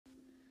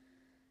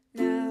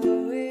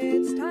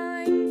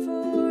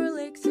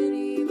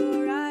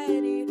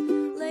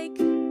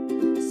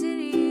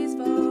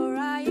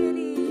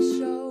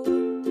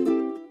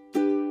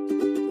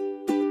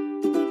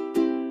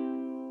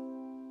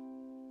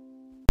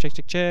check,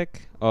 check,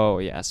 check. Oh,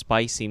 yeah,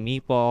 spicy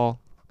meatball.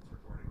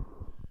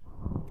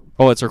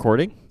 Oh, it's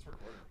recording?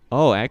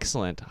 Oh,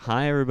 excellent.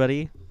 Hi,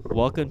 everybody.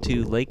 Welcome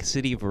to Lake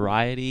City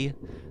Variety.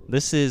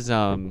 This is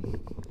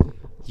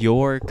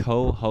your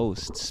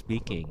co-host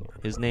speaking.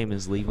 His name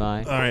is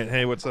Levi. All right.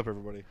 Hey, what's up,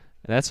 everybody?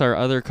 That's our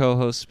other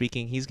co-host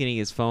speaking. He's getting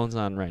his phones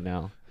on right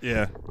now.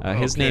 Yeah.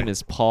 His name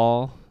is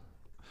Paul.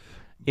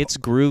 It's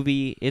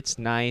groovy. It's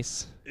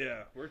nice.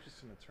 Yeah, we're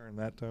just going to turn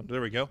that down.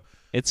 There we go.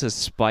 It's a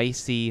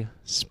spicy,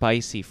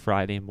 spicy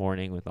Friday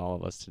morning with all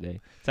of us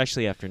today. It's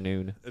actually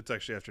afternoon. It's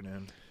actually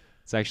afternoon.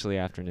 It's actually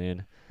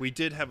afternoon. We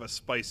did have a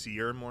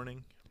spicier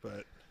morning,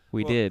 but...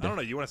 We did. I don't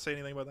know. You want to say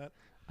anything about that?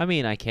 I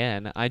mean, I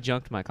can. I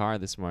junked my car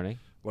this morning.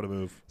 What a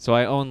move. So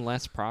I own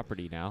less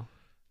property now,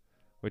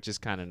 which is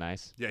kind of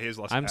nice. Yeah, he has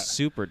less... I'm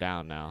super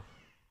down now.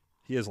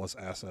 He has less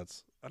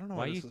assets. I don't know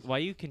Why are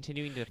you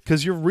continuing to...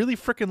 Because you're really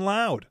freaking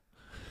loud.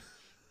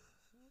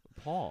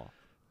 Paul.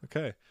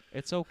 Okay.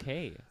 It's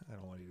okay. I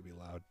don't want you to be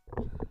loud.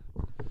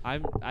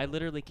 I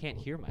literally can't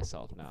hear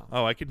myself now.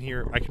 Oh, I can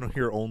hear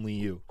only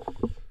you.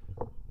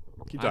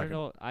 Keep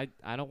talking.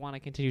 I don't want to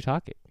continue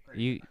talking. There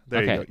you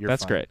go. You're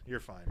that's fine. great. You're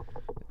fine.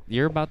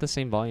 You're about the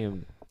same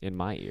volume in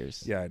my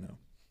ears. Yeah, I know.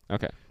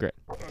 Okay, great.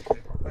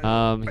 Okay.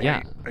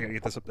 Yeah. I gotta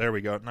get this up. There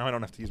we go. Now I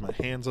don't have to use my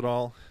hands at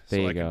all. There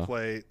so you I go. can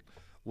play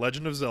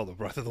Legend of Zelda: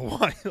 Breath of the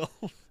Wild.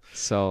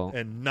 So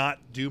and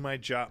not do my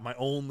job, my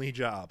only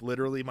job,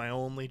 literally my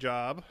only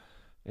job.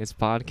 It's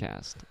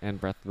podcast and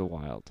Breath of the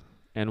Wild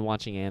and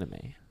watching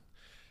anime.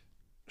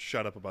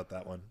 Shut up about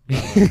that one.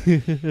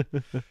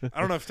 I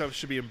don't know if I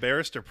should be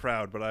embarrassed or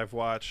proud, but I've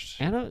watched.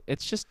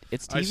 It's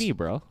TV,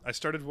 bro. I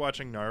started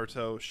watching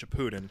Naruto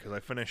Shippuden because I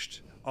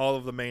finished all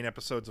of the main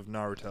episodes of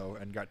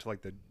Naruto and got to like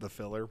the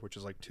filler, which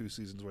is like 2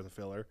 seasons worth of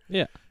filler.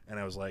 Yeah. And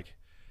I was like,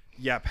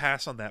 yeah,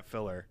 pass on that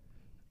filler.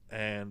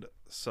 And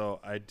so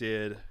I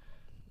did.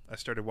 I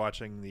started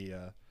watching the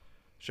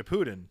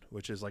Shippuden,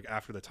 which is like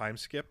after the time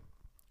skip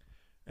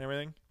and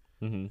everything.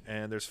 Mm-hmm.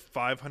 And there's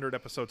 500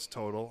 episodes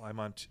total. I'm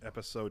on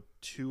episode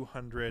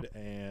 200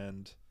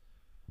 and...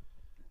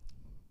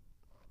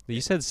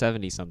 You said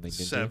 70-something,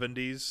 didn't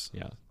 70s.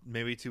 you? Yeah.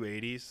 Maybe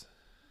 280s.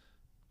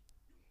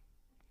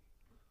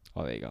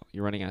 Oh, there you go.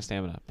 You're running out of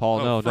stamina.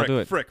 Paul, no, don't do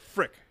it.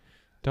 Frick.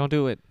 Don't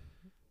do it.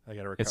 I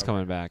gotta recover. It's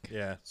coming back.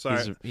 Yeah,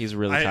 sorry. He's a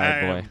really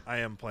tired boy. I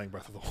am playing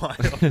Breath of the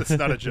Wild. It's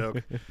not a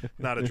joke.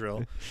 Not a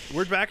drill.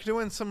 We're back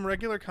doing some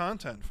regular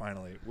content,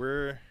 finally.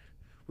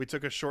 We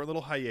took a short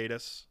little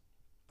hiatus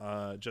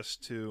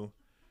just to...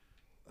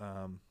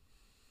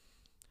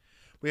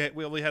 We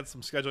had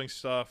some scheduling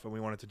stuff, and we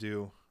wanted to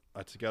do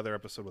a together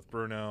episode with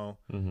Bruno.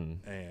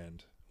 Mm-hmm.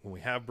 And when we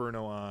have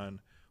Bruno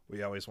on,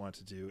 we always want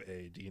to do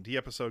a D&D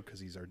episode because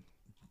he's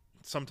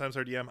sometimes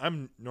our DM.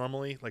 I'm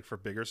normally like for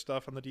bigger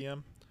stuff on the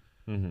DM.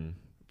 Mm-hmm.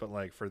 But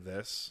like for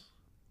this,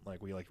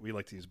 like we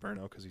like to use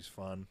Bruno because he's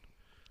fun.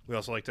 We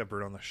also like to have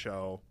Bruno on the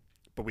show,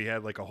 but we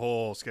had like a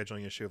whole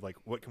scheduling issue of like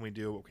what can we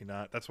do, what can we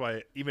not. That's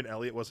why even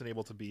Elliot wasn't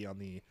able to be on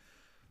the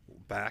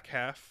back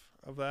half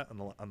of that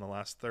on the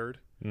last third,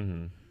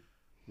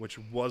 which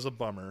was a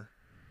bummer.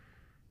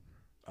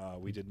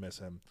 We did miss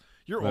him.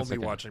 You're That's only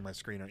okay. watching my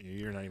screen, aren't you?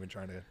 You're not even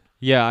trying to.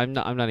 Yeah, I'm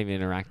not even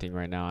interacting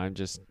right now. I'm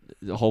just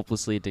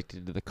hopelessly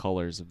addicted to the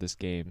colors of this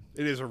game.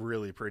 It is a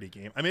really pretty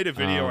game. I made a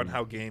video on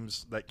how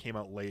games that came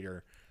out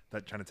later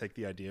that trying to take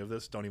the idea of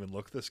this don't even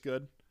look this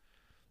good.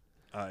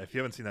 If you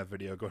haven't seen that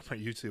video, go to my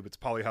YouTube. It's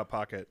Polyhop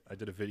Pocket. I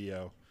did a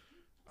video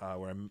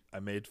where I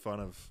made fun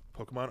of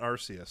Pokemon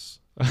Arceus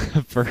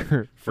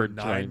for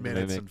 9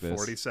 minutes and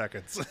 40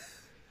 seconds.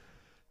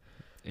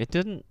 It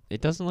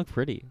doesn't look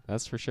pretty.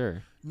 That's for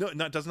sure. No,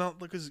 it does not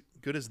look as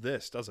good as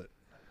this, does it?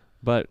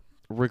 But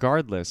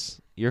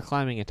regardless, you're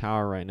climbing a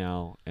tower right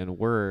now, and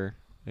we're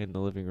in the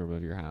living room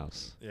of your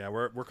house. Yeah,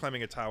 we're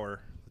climbing a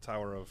tower. The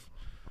Tower of...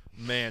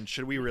 Man,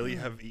 should we really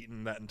have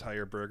eaten that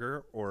entire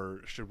burger,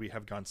 or should we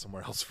have gone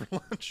somewhere else for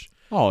lunch?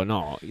 Oh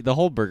no, the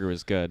whole burger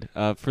was good.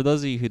 For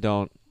those of you who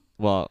don't,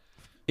 well,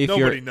 if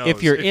Nobody you're knows.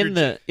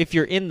 if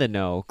you're in the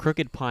know,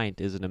 Crooked Pint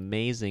is an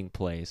amazing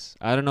place.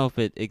 I don't know if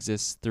it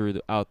exists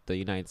throughout the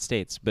United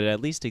States, but it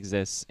at least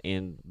exists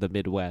in the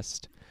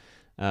Midwest.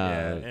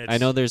 I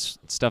know there's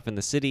stuff in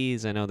the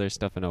cities. I know there's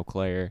stuff in Eau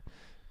Claire,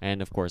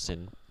 and of course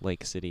in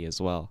Lake City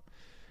as well.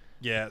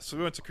 Yeah, so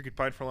we went to Crooked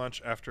Pint for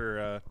lunch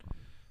after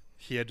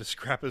he had to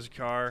scrap his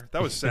car.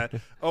 That was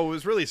sad. Oh, it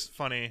was really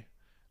funny.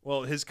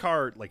 Well, his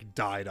car like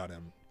died on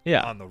him.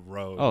 Yeah. On the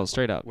road. Oh,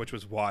 straight up. Which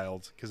was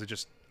wild because it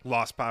just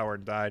lost power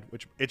and died.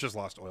 Which it just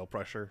lost oil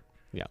pressure.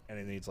 Yeah. And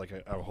it needs like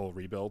a whole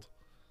rebuild.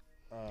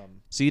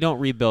 So you don't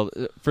rebuild.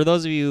 For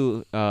those of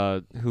you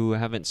who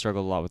haven't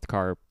struggled a lot with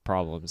car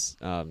problems,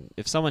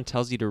 if someone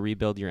tells you to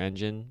rebuild your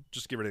engine,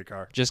 just get rid of the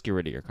car. Just get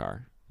rid of your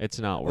car. It's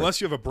not worth. Unless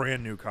you have a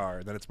brand new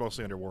car, then it's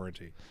mostly under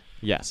warranty.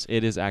 Yes,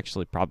 it is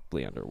actually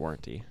probably under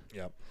warranty.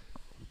 Yep.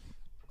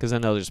 Because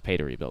then they'll just pay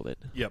to rebuild it.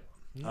 Yep.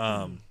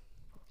 And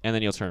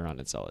then you'll turn around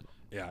and sell it.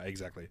 Yeah,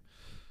 exactly.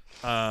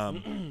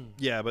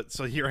 Yeah, but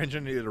so your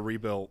engine needed a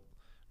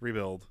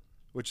rebuild,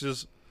 which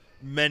is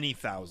many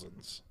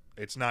thousands.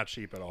 It's not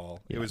cheap at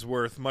all. Yeah. It was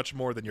worth much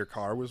more than your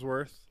car was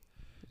worth.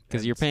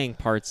 Because you're paying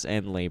parts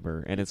and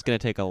labor, and it's going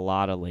to take a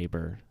lot of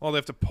labor. Well, they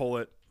have to pull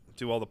it,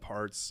 do all the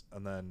parts,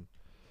 and then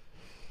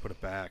put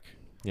it back.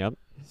 Yep.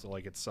 So,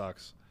 like, it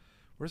sucks.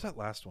 Where's that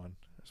last one?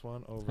 There's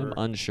one over. I'm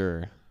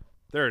unsure.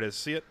 There it is.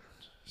 See it?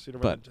 See it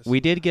over But we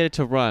did get it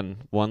to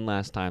run one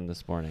last time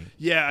this morning.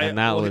 Yeah. And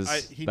that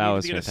was he that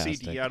was needed to get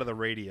fantastic. a CD out of the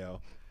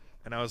radio.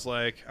 And I was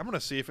like, I'm going to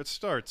see if it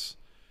starts.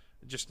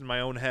 Just in my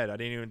own head. I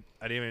didn't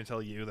even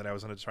tell you that I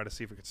was going to try to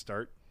see if it could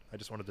start. I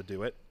just wanted to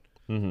do it.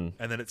 Mm-hmm.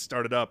 And then it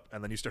started up,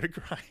 and then you started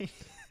crying.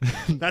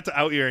 Not to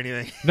out you or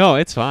anything. No,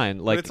 it's fine.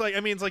 But Like it's like, I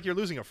mean, it's like you're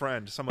losing a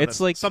friend. Someone it's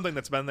like something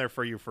that's been there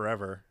for you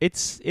forever.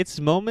 It's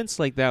moments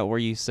like that where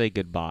you say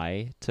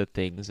goodbye to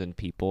things and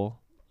people.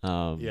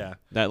 Yeah.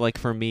 That, like,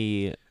 for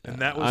me, And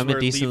that was I'm where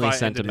a decently Levi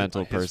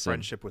sentimental ended his person.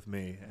 friendship with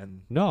me,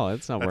 and No,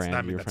 that's not where I That's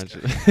ended not-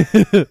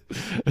 your friendship.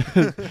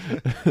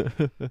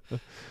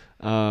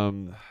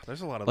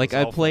 there's a lot of Like,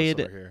 those I alphas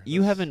played. over here.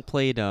 You haven't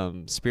played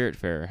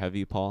Spiritfarer, have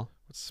you, Paul?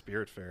 What's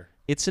Spiritfarer?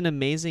 It's an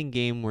amazing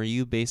game where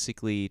you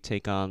basically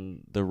take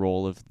on the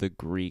role of the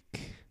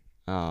Greek,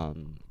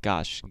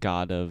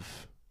 god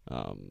of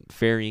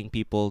ferrying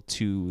people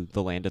to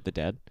the land of the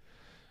dead.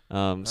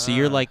 So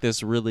you're like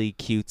this really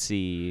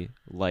cutesy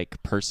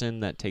like person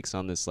that takes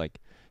on this like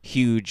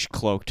huge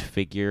cloaked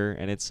figure,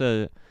 and it's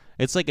like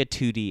a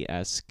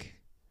 2D-esque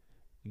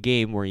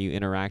game where you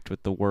interact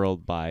with the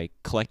world by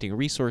collecting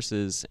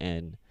resources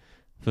and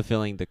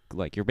fulfilling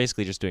you're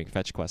basically just doing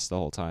fetch quests the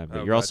whole time,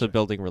 but you're also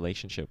building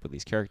relationship with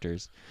these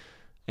characters.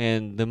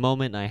 And the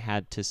moment I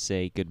had to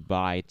say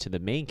goodbye to the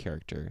main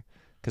character,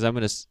 because I'm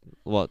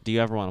gonna do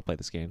you ever want to play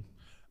this game?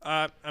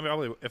 I mean,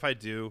 probably if I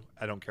do,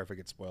 I don't care if it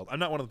gets spoiled. I'm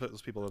not one of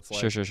those people that's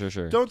like,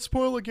 Sure. don't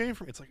spoil a game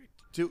for me. It's like,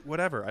 do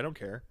whatever. I don't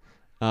care.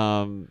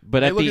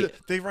 But Hey,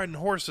 they riding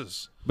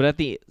horses. But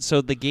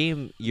so the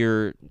game,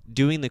 you're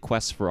doing the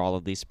quests for all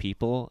of these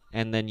people,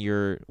 and then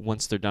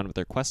once they're done with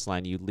their quest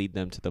line, you lead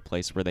them to the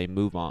place where they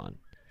move on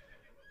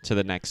to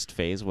the next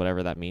phase,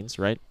 whatever that means,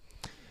 right?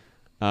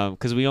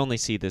 Because we only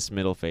see this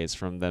middle phase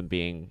from them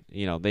being,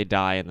 they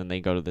die and then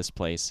they go to this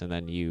place, and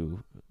then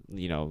you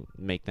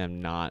make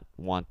them not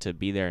want to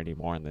be there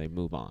anymore, and they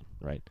move on,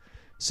 right?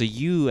 So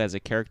you, as a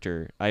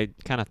character, I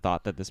kind of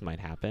thought that this might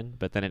happen,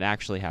 but then it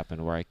actually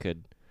happened where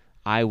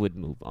I would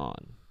move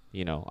on.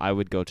 I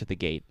would go to the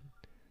gate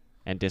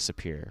and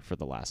disappear for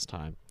the last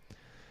time.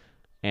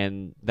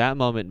 And that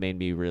moment made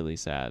me really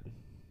sad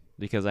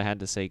because I had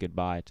to say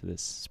goodbye to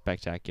this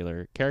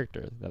spectacular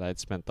character that I'd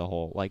spent the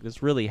whole,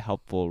 this really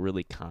helpful,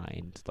 really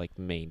kind,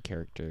 main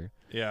character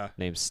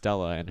named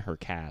Stella and her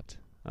cat.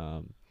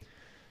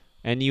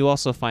 And you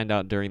also find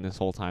out during this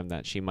whole time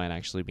that she might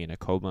actually be in a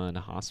coma in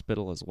a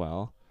hospital as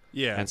well.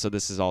 Yeah. And so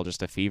this is all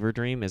just a fever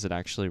dream. Is it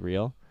actually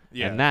real?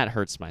 Yeah. And that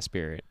hurts my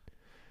spirit.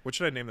 What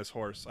should I name this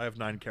horse? I have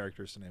 9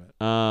 characters to name it.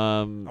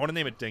 I want to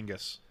name it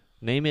Dingus.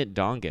 Name it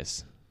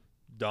Dongus.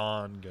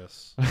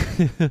 Dongus.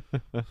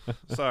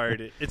 Sorry,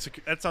 dude.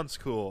 That sounds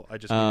cool. I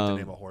just needed to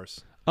name a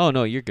horse. Oh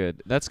no, you're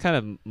good. That's kind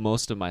of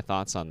most of my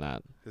thoughts on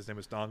that. His name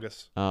is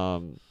Dongus.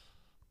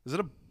 Is it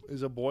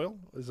a boil?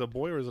 Is it a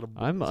boy or is it a?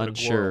 I'm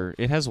unsure.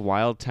 It has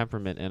wild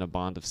temperament and a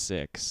bond of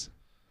 6.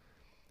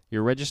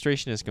 Your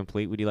registration is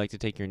complete. Would you like to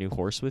take your new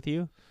horse with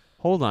you?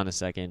 Hold on a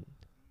second.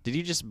 Did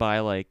you just buy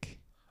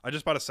I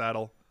just bought a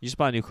saddle. You just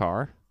bought a new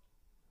car?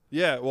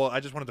 Yeah, well, I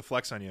just wanted to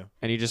flex on you.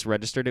 And you just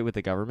registered it with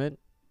the government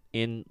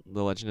in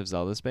the Legend of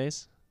Zelda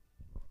space?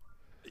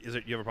 You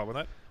have a problem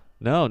with that?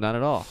 No, not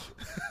at all.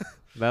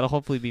 That'll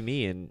hopefully be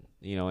me in,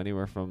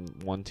 anywhere from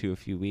 1 to a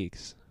few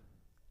weeks.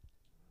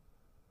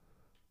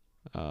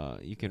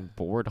 You can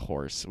board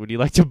horse. Would you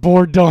like to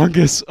board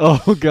Dongus?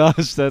 Oh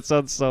gosh, that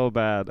sounds so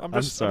bad.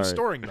 I'm sorry. I'm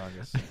storing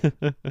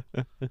Dongus.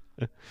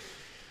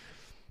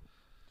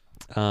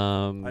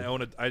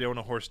 I own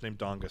a horse named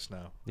Dongus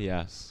now.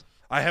 Yes.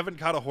 I haven't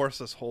caught a horse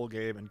this whole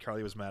game, and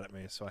Carly was mad at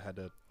me, so I had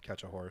to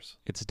catch a horse.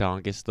 It's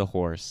Dongus the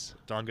horse.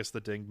 Dongus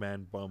the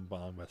Dingman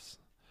Bombus.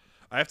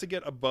 I have to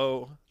get a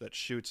bow that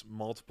shoots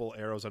multiple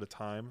arrows at a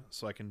time,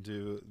 so I can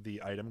do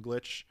the item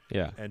glitch.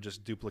 Yeah. And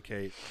just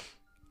duplicate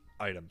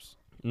items.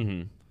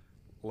 Mm-hmm.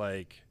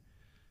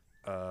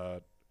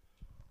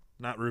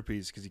 Not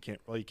rupees because you can't.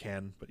 Well, you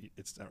can, but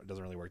it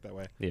doesn't really work that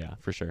way. Yeah,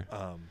 for sure.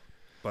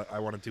 But I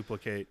want to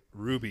duplicate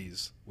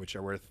rubies, which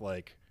are worth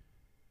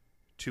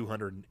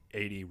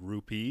 280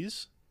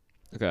 rupees.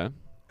 Okay.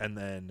 And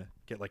then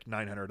get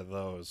 900 of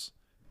those,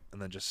 and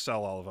then just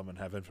sell all of them and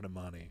have infinite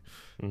money,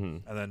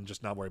 and then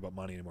just not worry about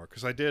money anymore.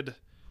 Because I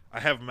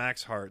have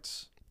max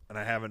hearts, and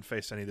I haven't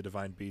faced any of the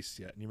divine beasts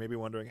yet. And you may be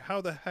wondering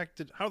how the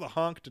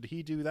honk did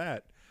he do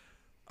that?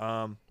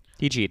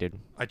 He cheated.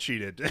 I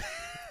cheated.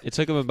 It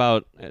took him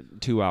about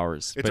 2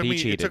 hours, but he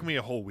cheated. It took me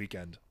a whole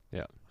weekend.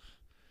 Yeah.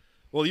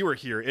 Well, you were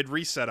here. It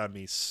reset on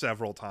me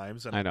several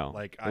times, and I know.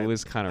 It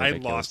was kind of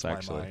ridiculous. I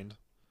lost my mind.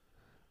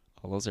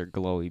 Oh, those are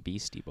glowy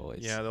beastie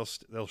boys. Yeah,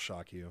 they'll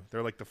shock you.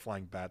 They're like the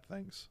flying bat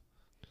things.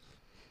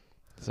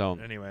 So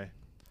anyway,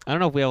 I don't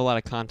know if we have a lot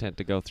of content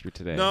to go through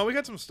today. No, we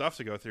got some stuff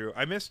to go through.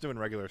 I miss doing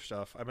regular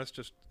stuff. I miss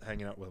just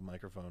hanging out with a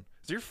microphone.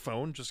 Is your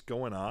phone just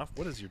going off?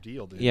 What is your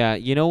deal, dude? Yeah,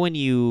 you know when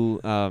you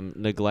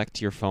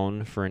neglect your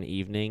phone for an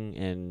evening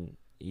and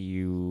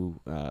you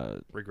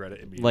regret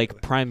it immediately.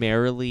 like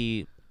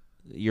primarily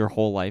your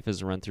whole life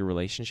is run through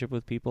relationship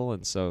with people,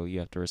 and so you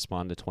have to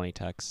respond to 20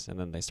 texts and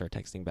then they start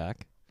texting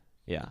back.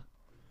 Yeah.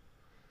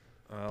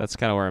 That's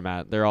kind of where I'm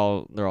at. They're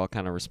all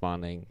kind of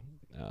responding.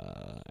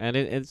 And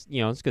it's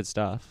it's good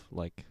stuff.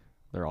 Like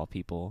they're all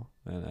people,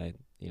 and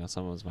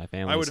some of it's my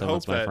family, some of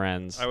it's my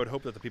friends. I would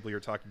hope that the people you're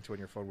talking to on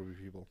your phone would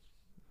be people.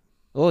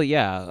 Well,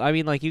 yeah. I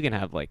mean, like you can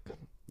have like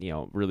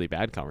really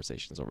bad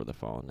conversations over the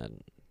phone,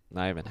 and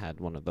I haven't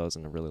had one of those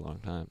in a really long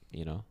time.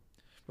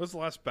 What was the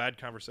last bad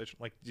conversation?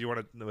 Like, do you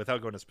want to,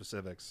 without going to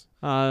specifics?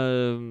 I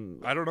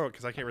don't know,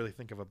 because I can't really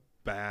think of a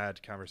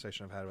bad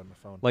conversation I've had on the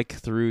phone. Like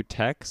through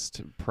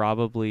text,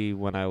 probably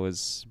when I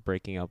was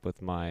breaking up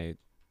with my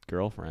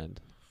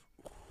girlfriend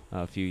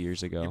a few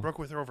years ago. You broke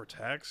with her over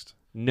text?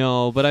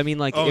 No, but I mean,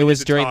 like, it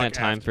was during that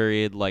time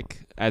period, like,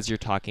 as you're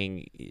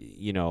talking,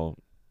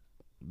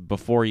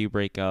 before you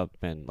break up,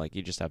 and, like,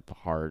 you just have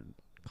hard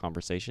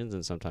conversations,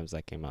 and sometimes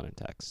that came out in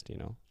text,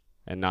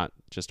 and not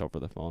just over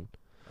the phone.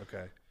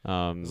 Okay.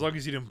 As long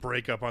as you didn't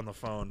break up on the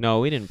phone.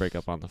 No, we didn't break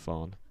up on the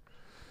phone.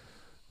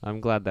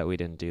 I'm glad that we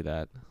didn't do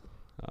that.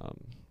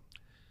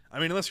 I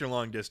mean, unless you're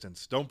long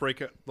distance. Don't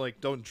break up, like,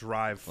 don't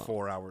drive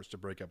 4 hours to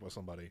break up with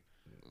somebody.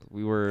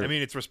 We were. I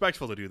mean, it's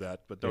respectful to do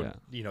that, but don't.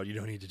 You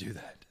don't need to do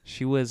that.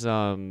 She was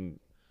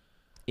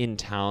in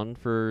town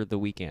for the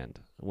weekend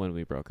when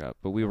we broke up,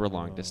 but we were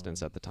long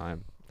distance at the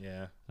time.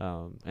 Yeah.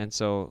 And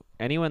so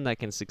anyone that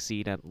can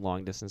succeed at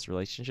long distance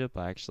relationship,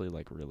 I actually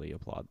really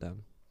applaud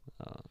them.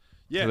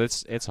 Yeah.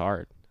 It's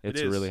hard.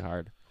 It's really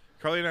hard.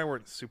 Carly and I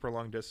weren't super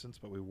long distance,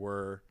 but we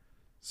were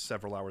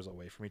several hours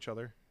away from each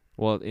other.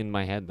 Well, in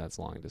my head, that's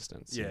long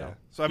distance. Yeah.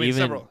 So I mean,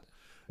 even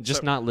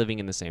not living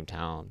in the same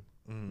town.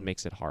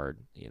 Makes it hard,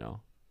 I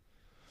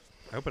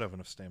hope I have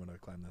enough stamina to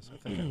climb this. I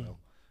think I will.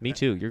 Me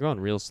too. You're going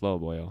real slow,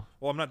 boyo.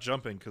 Well, I'm not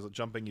jumping because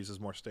jumping uses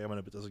more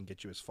stamina but doesn't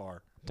get you as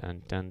far.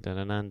 Dun, dun,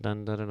 dun, dun,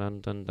 dun, dun, dun,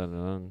 dun, dun,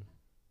 dun.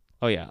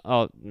 Oh, yeah.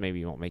 Oh, maybe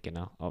you won't make it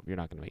now. Oh, you're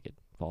not going to make it.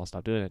 Paul,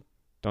 stop doing it.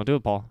 Don't do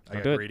it, Paul.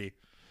 Don't do greedy.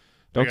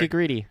 Don't get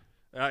greedy.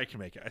 I can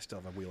make it. I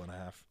still have a wheel and a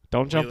half.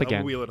 Don't jump again.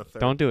 I'm a wheel and a third.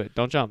 Don't do it.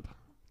 Don't jump.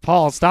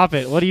 Paul, stop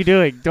it. What are you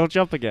doing? Don't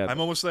jump again.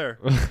 I'm almost there.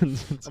 I'm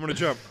going to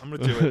jump. I'm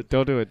going to do it.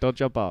 Don't do it. Don't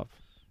jump off.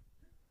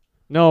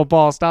 No,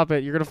 Paul, stop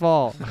it. You're going to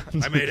fall.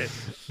 I made it.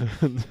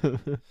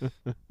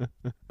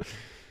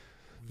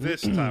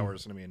 This tower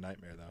is going to be a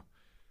nightmare, though.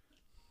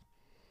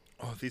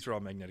 Oh, these are all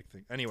magnetic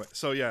things. Anyway,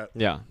 so yeah.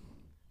 Yeah.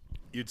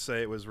 You'd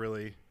say it was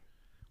really...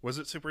 Was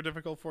it super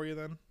difficult for you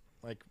then?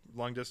 Like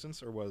long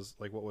distance, or was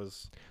what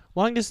was...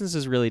 Long distance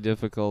is really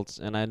difficult,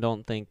 and I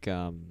don't think...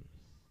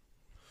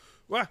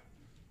 What?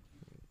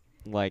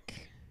 I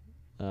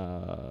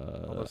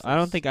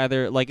don't think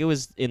either... Like, it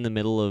was in the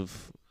middle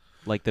of,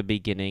 like, the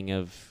beginning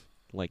of...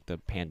 like the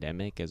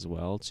pandemic as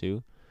well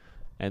too,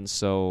 and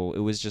so it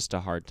was just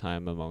a hard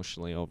time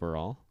emotionally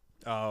overall.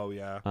 Oh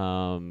yeah.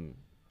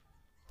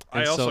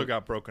 I also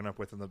got broken up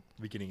with in the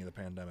beginning of the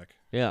pandemic.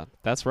 Yeah,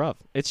 that's rough.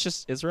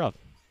 It's rough.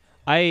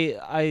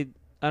 I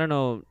don't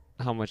know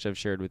how much I've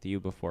shared with you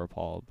before,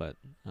 Paul, but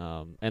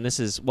and this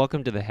is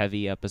welcome to the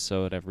heavy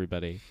episode,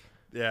 everybody.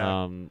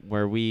 Yeah.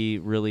 Where we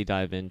really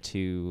dive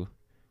into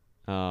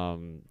how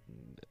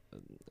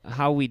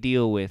we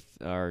deal with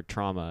our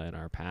trauma in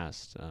our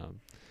past.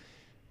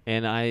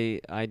 And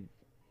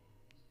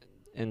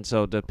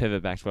so to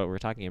pivot back to what we're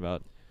talking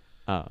about,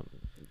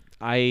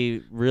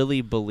 I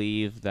really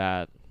believe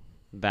that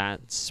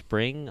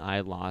spring I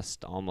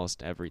lost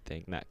almost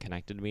everything that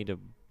connected me to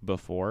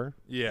before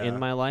in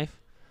my life.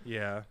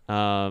 Yeah.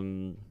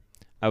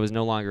 I was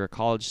no longer a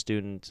college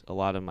student. A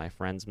lot of my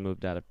friends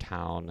moved out of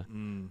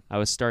town. I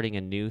was starting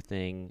a new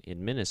thing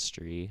in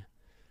ministry.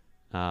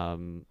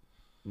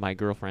 My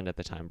girlfriend at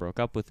the time broke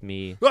up with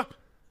me.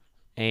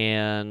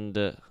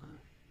 And...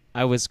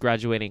 I was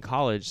graduating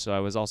college, so I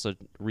was also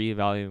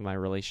reevaluating my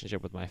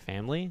relationship with my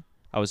family.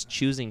 I was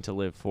choosing to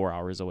live 4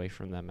 hours away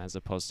from them as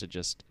opposed to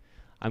just,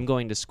 I'm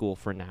going to school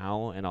for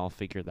now, and I'll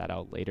figure that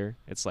out later.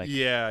 It's like,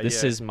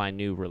 this is my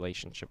new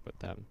relationship with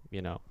them,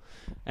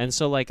 And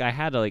so, like, I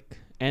had,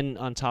 and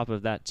on top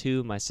of that,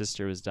 too, my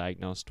sister was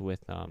diagnosed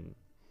with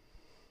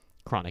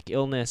chronic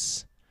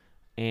illness,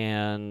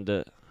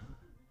 and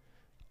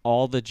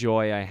all the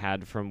joy I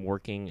had from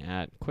working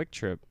at Quick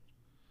Trip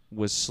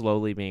was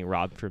slowly being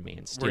robbed from me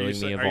and stealing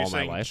me of all my life. Are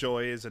you saying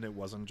joy is and it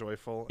wasn't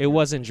joyful? It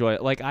wasn't joy.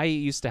 Like, I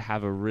used to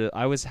have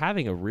I was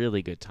having a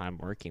really good time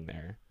working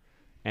there.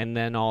 And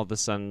then all of a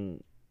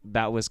sudden,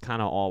 that was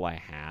kind of all I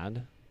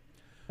had.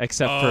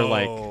 Except for,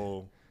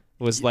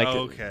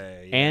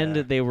 okay. Yeah. And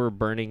they were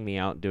burning me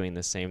out doing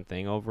the same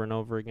thing over and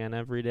over again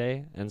every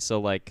day. And so,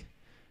 like,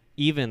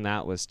 even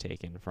that was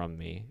taken from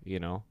me,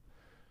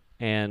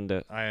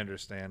 And I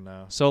understand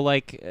now. So,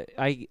 like,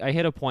 I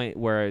hit a point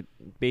where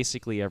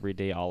basically every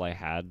day all I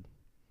had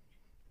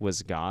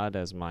was God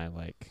as my,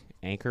 like,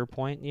 anchor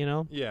point,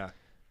 Yeah.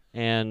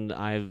 And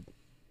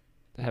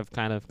have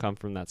kind of come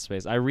from that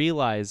space. I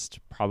realized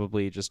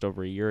probably just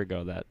over a year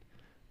ago that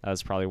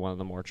was probably one of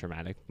the more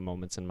traumatic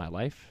moments in my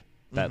life.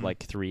 That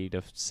like 3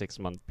 to 6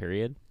 month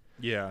period.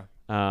 Yeah.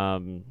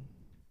 And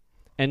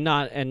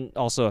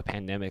also a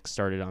pandemic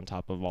started on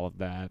top of all of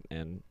that,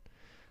 and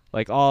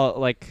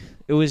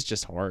it was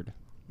just hard.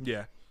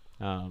 Yeah.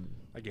 I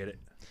get it.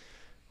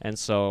 And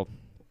so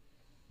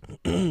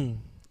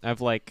I've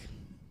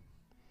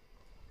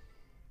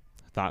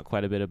thought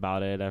quite a bit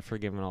about it. I've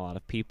forgiven a lot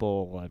of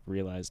people. I've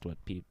realized what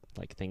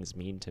things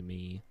mean to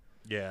me.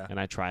 Yeah. And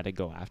I try to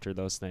go after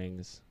those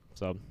things.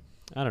 So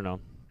I don't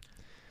know.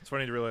 It's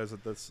funny to realize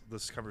that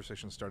this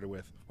conversation started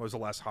with, what was the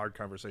last hard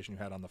conversation you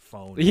had on the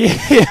phone?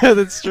 Yeah,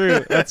 that's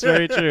true. That's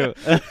very true.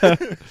 I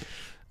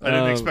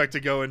didn't expect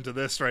to go into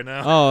this right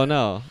now. Oh,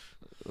 no.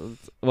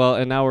 Well,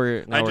 and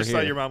I just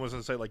thought your mom was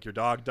going to say, like, your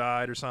dog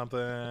died or something.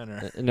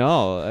 Or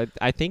No,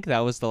 I think that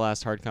was the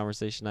last hard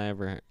conversation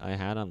I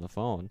had on the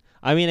phone.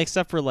 I mean,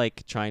 except for,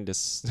 like, trying to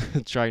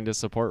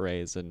support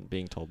Rays and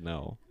being told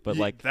no. But,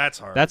 that's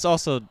hard. That's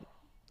also,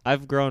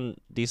 I've grown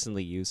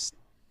decently used.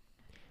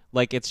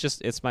 Like,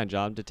 it's my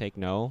job to take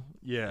no.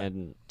 Yeah.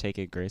 And take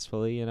it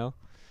gracefully, you know?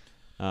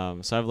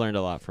 So I've learned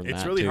a lot from that,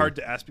 It's really too. hard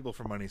to ask people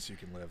for money so you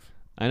can live.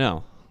 I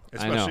know.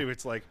 Especially if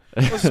it's like,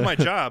 this is my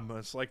job.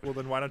 It's like, well,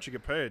 then why don't you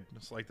get paid?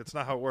 It's like, that's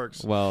not how it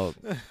works. Well,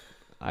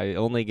 I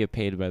only get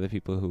paid by the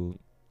people who,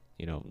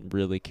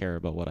 really care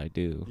about what I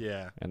do.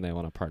 Yeah. And they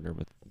want to partner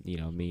with,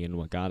 me and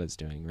what God is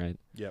doing, right?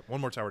 Yeah.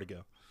 One more tower to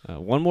go.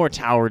 One more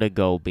tower to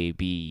go,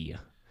 baby.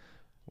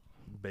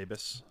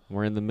 Babus.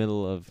 We're in the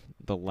middle of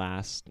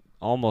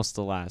almost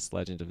the last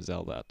Legend of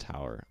Zelda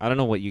tower. I don't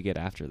know what you get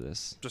after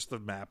this. Just the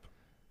map.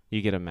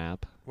 You get a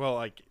map? Well,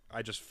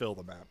 I just fill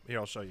the map. Here,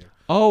 I'll show you.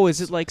 Oh, is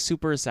it like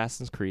Super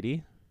Assassin's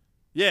Creed-y?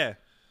 Yeah.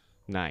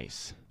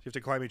 Nice. You have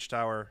to climb each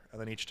tower,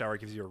 and then each tower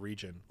gives you a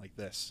region, like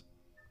this.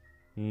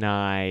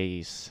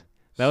 Nice.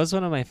 That was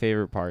one of my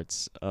favorite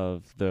parts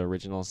of the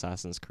original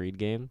Assassin's Creed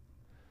game.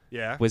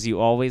 Yeah. Was you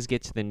always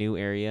get to the new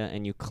area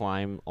and you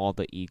climb all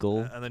the eagle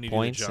and then you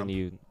points do the jump. and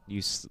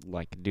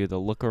you do the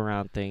look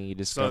around thing. You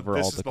discover all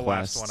the quests. So this is the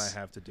last one I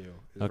have to do.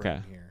 Is okay.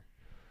 Right here.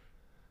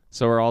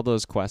 So are all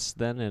those quests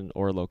then,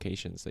 or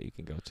locations that you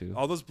can go to?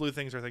 All those blue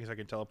things are things I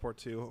can teleport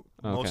to.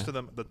 Okay. Most of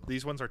them,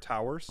 these ones are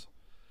towers.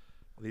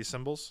 These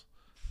symbols.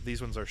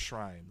 These ones are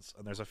shrines,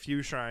 and there's a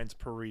few shrines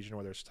per region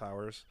where there's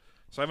towers.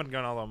 So I haven't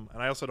done all of them,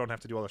 and I also don't have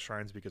to do all the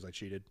shrines because I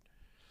cheated.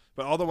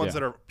 But all the ones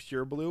that are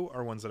pure blue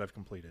are ones that I've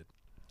completed.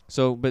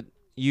 So, but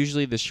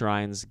usually the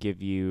shrines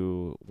give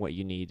you what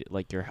you need,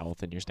 like your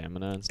health and your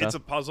stamina and stuff? It's a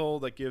puzzle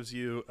that gives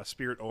you a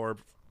spirit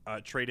orb.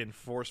 Trade in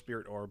 4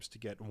 spirit orbs to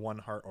get 1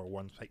 heart or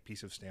 1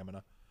 piece of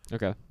stamina.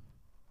 Okay.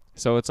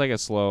 So it's like a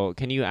slow...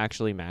 Can you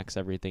actually max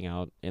everything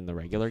out in the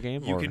regular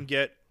game? You can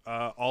get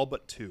all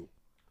but 2.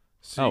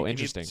 So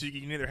interesting. So you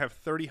can either have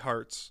 30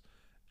 hearts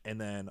and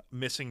then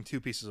missing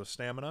 2 pieces of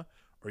stamina,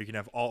 or you can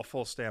have all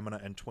full stamina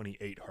and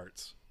 28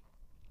 hearts.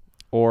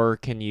 Or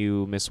can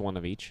you miss one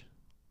of each?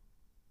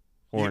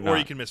 Or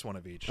you can miss one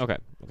of each. Okay.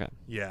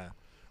 Yeah.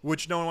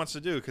 Which no one wants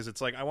to do because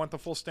it's like, I want the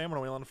full stamina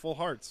wheel and full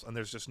hearts, and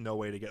there's just no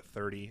way to get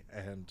 30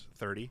 and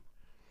 30.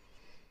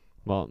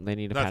 Well, they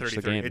need to Not patch 30,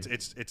 the 30. game.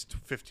 It's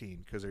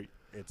 15 because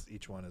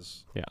each one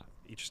is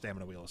each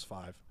stamina wheel is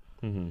 5.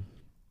 Mm-hmm.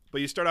 But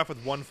you start off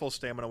with 1 full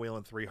stamina wheel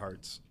and 3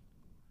 hearts.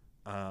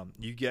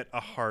 You get a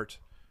heart.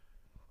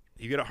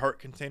 You get a heart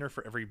container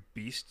for every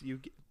beast you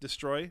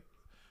destroy.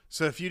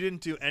 So if you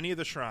didn't do any of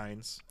the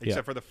shrines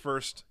except for the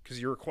first, because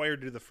you're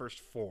required to do the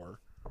first 4.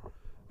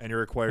 And you're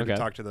required to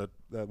talk to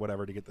the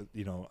whatever to get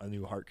a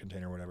new heart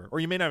container or whatever. Or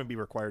you may not even be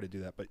required to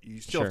do that, but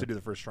you still have to do the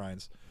first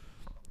shrines.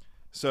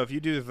 So if you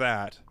do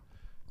that,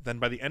 then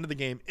by the end of the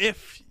game,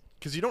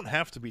 because you don't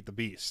have to beat the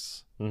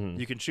beasts,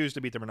 you can choose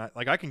to beat them or not.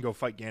 Like I can go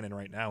fight Ganon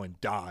right now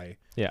and die.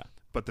 Yeah.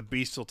 But the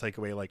beast will take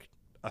away like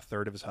a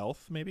third of his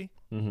health, maybe,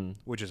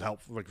 which is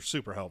helpful, like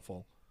super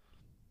helpful.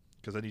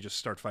 Because then you just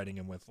start fighting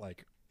him with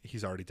like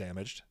he's already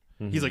damaged.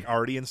 He's like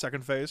already in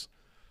second phase.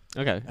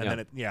 Okay. And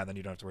then then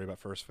you don't have to worry about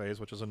first phase,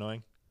 which is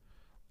annoying.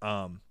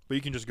 But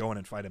you can just go in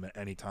and fight him at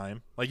any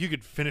time. Like you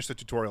could finish the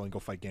tutorial and go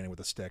fight Ganon with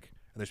a stick.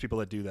 And there's people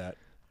that do that.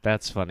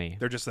 That's funny.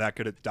 They're just that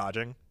good at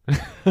dodging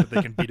that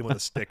they can beat him with a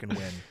stick and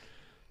win.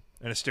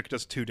 And a stick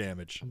does 2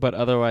 damage. But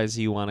otherwise,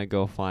 you want to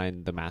go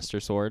find the Master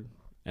Sword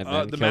and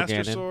then the kill Master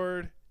Ganon?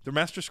 Sword. The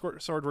Master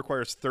Sword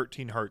requires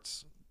 13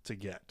 hearts to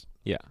get.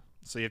 Yeah.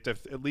 So you have to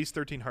have at least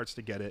 13 hearts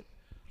to get it.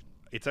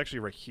 It's actually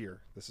right here.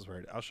 This is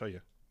where I'll show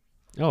you.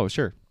 Oh,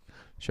 sure.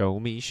 Show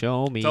me.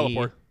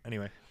 Teleport.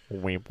 Anyway.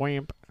 Wimp,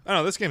 wimp. I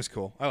don't know. This game's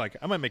cool. I like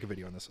it. I might make a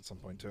video on this at some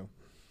point, too.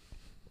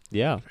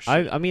 Yeah.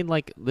 I mean,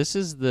 like, this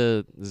is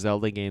the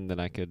Zelda game that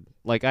I could...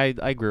 Like,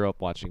 I grew up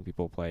watching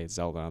people play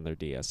Zelda on their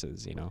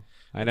DSs, you know?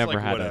 I never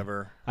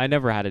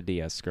had a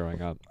DS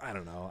growing up. I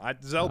don't know.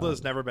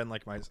 Zelda's never been,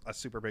 like, a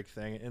super big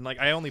thing. And, like,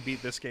 I only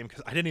beat this game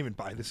because I didn't even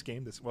buy this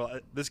game.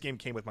 This game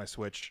came with my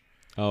Switch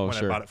when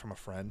I bought it from a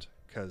friend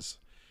because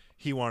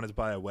he wanted to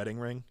buy a wedding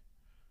ring.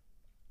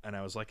 And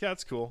I was like, yeah,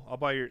 that's cool. I'll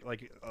buy your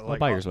I'll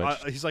buy your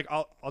Switch. He's like,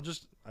 I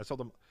told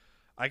him,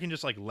 I can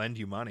just like lend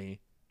you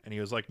money, And he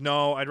was like,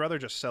 no, I'd rather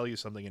just sell you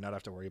something and not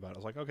have to worry about it. I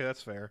was like, okay,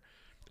 that's fair.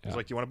 He's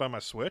like, do you want to buy my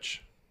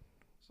Switch?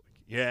 I was like,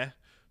 yeah.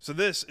 So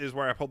this is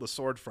where I pulled the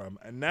sword from.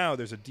 And now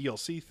there's a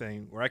DLC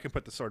thing where I can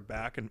put the sword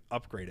back and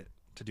upgrade it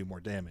to do more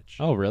damage.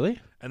 Oh, really?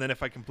 And then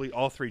if I complete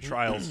all 3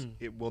 trials,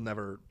 it will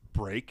never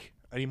break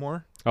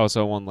anymore. Oh,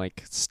 so it won't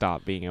like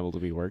stop being able to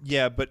be worked?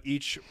 Yeah, but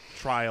each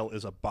trial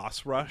is a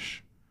boss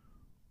rush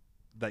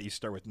that you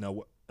start with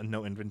no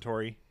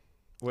inventory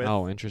with.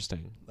 Oh,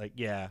 interesting. Like,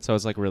 yeah. So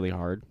it's like really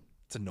hard?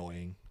 It's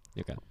annoying.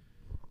 Okay.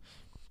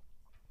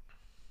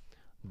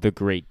 The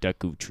Great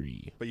Deku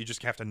Tree. But you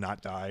just have to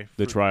not die.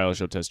 The trial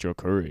shall test your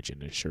courage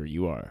and ensure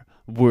you are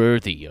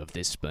worthy of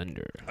this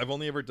splendor. I've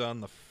only ever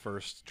done the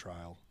first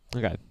trial.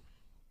 Okay.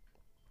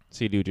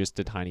 So you do just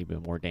a tiny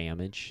bit more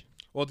damage.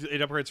 Well, it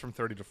upgrades from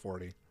 30 to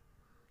 40.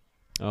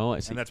 Oh, I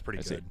see. And that's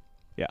pretty good.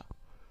 Yeah.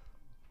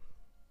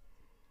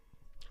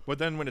 But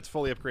then when it's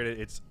fully upgraded,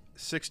 it's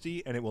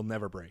 60 and it will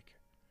never break.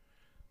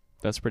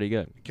 That's pretty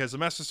good. Because the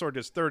Master Sword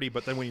is 30,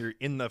 but then when you're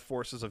in the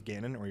forces of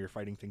Ganon or you're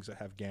fighting things that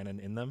have Ganon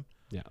in them.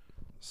 Yeah.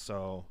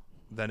 So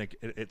then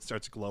it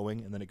starts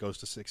glowing and then it goes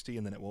to 60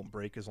 and then it won't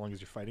break as long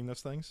as you're fighting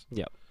those things.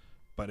 Yep.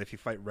 But if you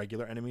fight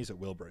regular enemies, it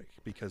will break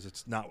because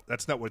that's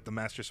not what the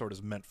Master Sword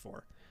is meant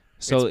for.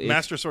 So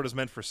Master Sword is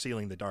meant for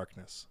sealing the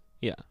darkness.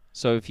 Yeah.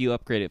 So if you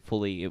upgrade it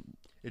fully,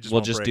 it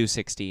will just do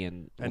 60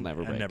 and will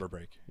never break. And never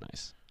break.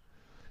 Nice.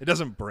 It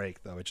doesn't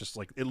break though. It's just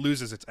like it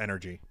loses its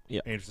energy.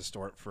 Yeah. And you have to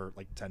store it for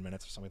like 10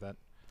 minutes or something like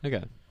that.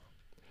 Okay.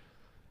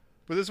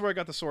 But this is where I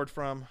got the sword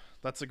from.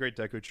 That's the Great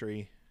Deku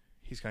Tree.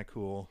 He's kind of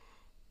cool.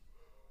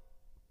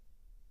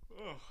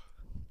 Ugh.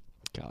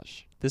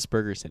 Gosh, this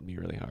burger's hit me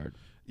really hard.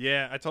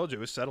 Yeah, I told you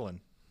it was settling.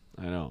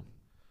 I know.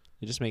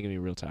 You're just making me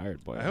real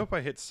tired, boy. I hope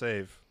I hit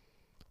save.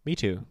 Me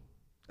too.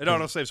 It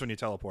auto saves when you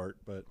teleport,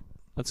 but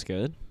that's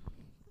good.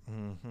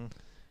 Mm-hmm.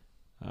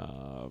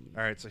 All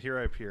right, so here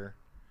I appear.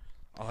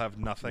 I'll have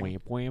nothing.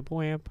 Wamp, wamp,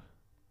 wamp.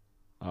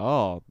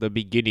 Oh, the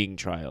beginning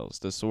trials,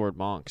 the Sword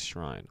Monk's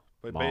Shrine.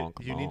 But Monk,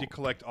 you need to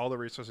collect all the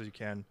resources you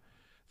can.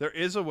 There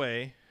is a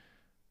way.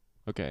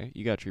 Okay,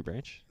 you got a tree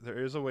branch? There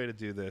is a way to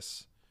do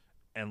this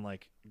and,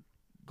 like,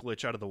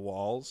 glitch out of the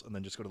walls and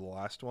then just go to the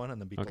last one and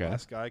then beat the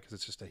last guy because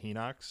it's just a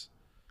Hinox.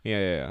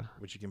 Yeah.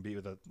 Which you can beat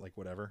with, like,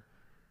 whatever.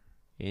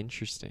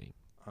 Interesting.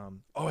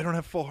 Oh, I don't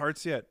have full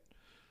hearts yet.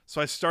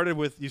 So you start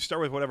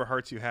with whatever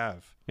hearts you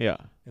have. Yeah.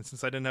 And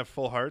since I didn't have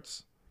full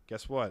hearts,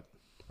 guess what?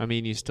 I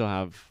mean, you still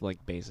have,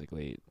 like,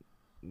 basically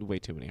way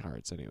too many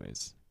hearts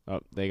anyways. Oh,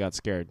 they got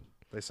scared.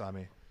 They saw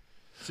me.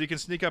 So you can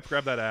sneak up,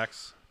 grab that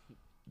axe.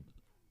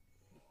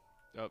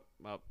 They're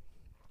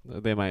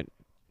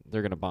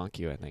going to bonk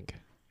you, I think.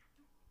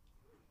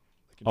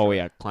 Oh,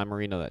 yeah, climb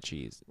arena that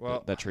cheese.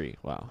 Well, that tree.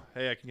 Wow.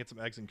 Hey, I can get some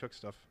eggs and cook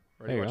stuff.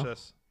 Ready to watch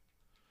this?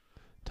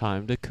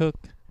 Time to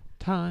cook.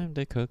 Time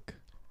to cook.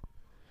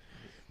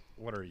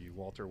 What are you,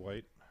 Walter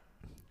White?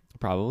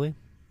 Probably.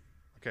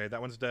 Okay, that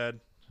one's dead.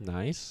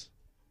 Nice.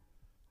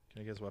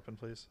 Can I get his weapon,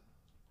 please?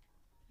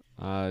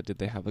 Did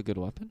they have a good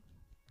weapon?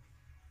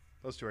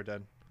 Those two are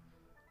dead.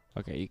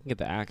 Okay, you can get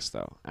the axe,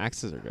 though.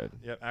 Axes are good.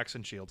 Yep, axe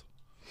and shield.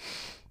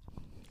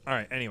 All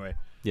right, anyway.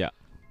 Yeah.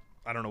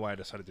 I don't know why I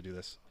decided to do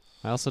this.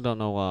 I also don't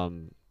know,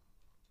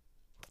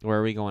 where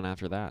are we going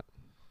after that?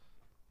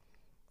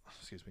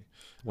 Excuse me.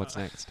 What's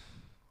next?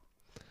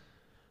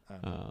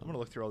 I'm going to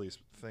look through all these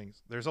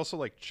things. There's also,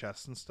 like,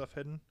 chests and stuff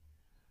hidden.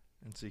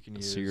 And so you can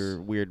use... So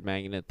your weird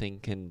magnet thing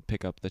can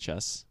pick up the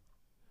chests?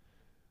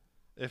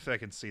 If I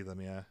can see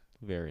them, yeah.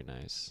 Very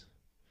nice.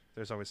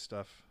 There's always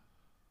stuff.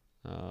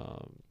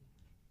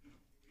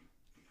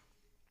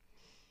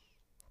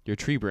 Your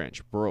tree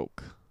branch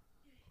broke.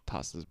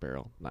 Toss this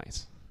barrel.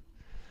 Nice.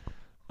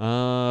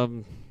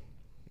 Otherwise,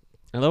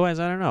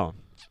 I don't know.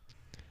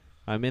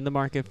 I'm in the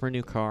market for a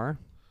new car.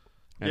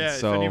 Yeah,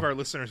 so, if any of our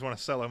listeners want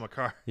to sell him a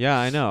car. Yeah,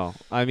 I know.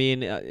 I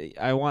mean,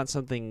 I want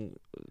something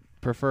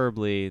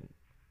preferably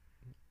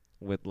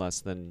with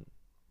less than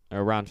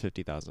around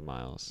 50,000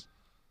 miles.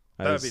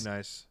 That would be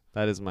nice.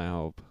 That is my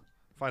hope.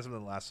 Find something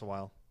that lasts a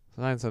while.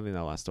 Find something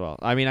that lasts a while.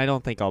 I mean, I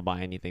don't think I'll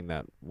buy anything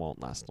that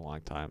won't last a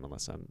long time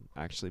unless I'm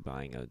actually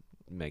buying a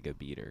mega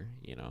beater,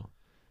 you know.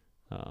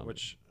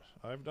 Which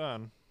I've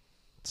done.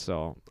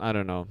 So, I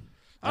don't know.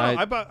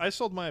 I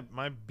sold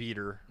my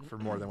beater for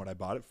more than what I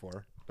bought it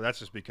for. But that's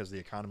just because the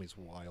economy's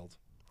wild.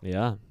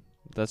 Yeah,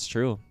 that's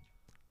true.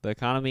 The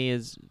economy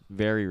is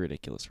very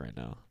ridiculous right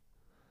now.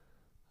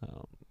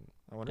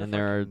 And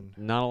there are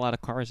not a lot of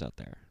cars out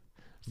there.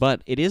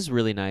 But it is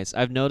really nice.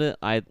 I've noted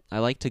I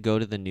like to go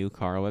to the new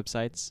car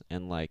websites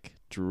and like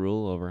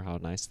drool over how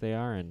nice they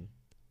are and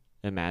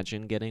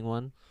imagine getting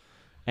one.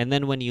 And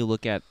then when you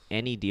look at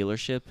any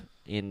dealership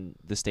in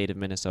the state of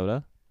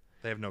Minnesota,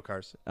 they have no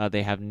cars.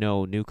 They have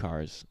no new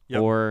cars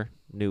or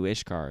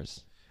new-ish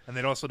cars. And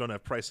they also don't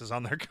have prices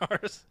on their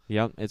cars.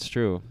 Yep, it's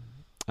true.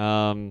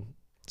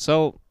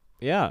 So,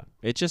 yeah,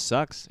 it just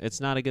sucks.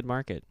 It's not a good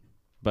market.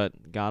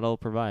 But God will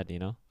provide, you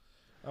know?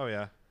 Oh,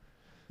 yeah.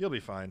 You'll be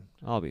fine.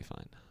 I'll be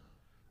fine.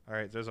 All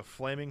right, there's a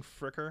flaming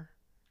fricker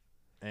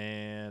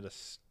and a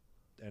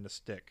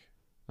stick.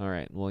 All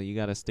right, well, you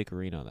got to stick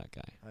arena on that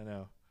guy. I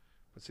know.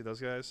 But see those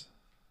guys?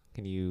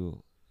 Can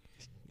you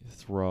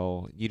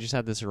throw? You just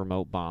have this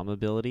remote bomb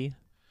ability.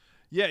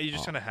 Yeah, you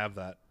just kind of have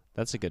that.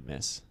 That's a good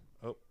miss.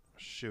 Oh,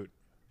 shoot.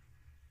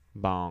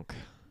 Bonk.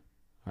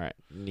 All right.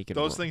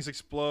 Those things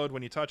explode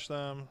when you touch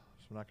them.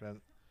 So I'm not going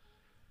to...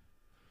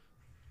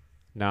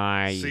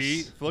 Nice.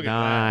 See? Look at that.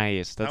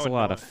 Nice. That's a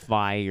lot of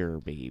fire,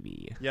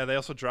 baby. Yeah, they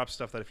also drop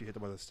stuff that if you hit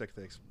them with a stick,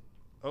 they...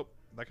 Oh,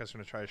 that guy's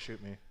going to try to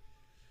shoot me.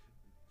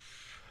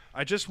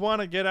 I just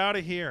want to get out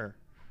of here.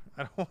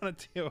 I don't want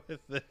to deal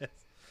with this.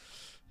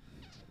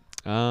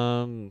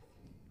 Die.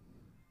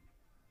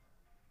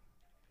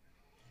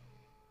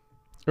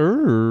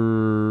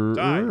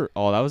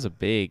 Oh, that was a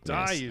big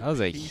miss. That was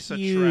a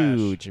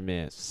huge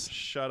miss.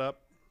 Shut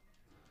up.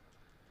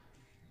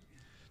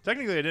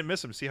 Technically, I didn't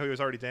miss him. See how he was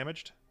already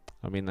damaged?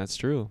 I mean, that's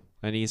true.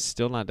 And he's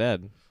still not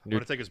dead. I'm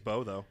going to take his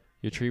bow, though.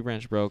 Your tree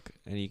branch broke,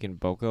 and you can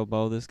Boko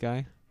bow this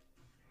guy?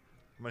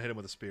 I'm going to hit him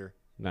with a spear.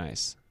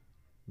 Nice.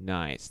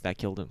 Nice. That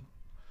killed him.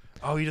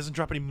 Oh, he doesn't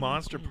drop any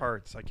monster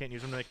parts. I can't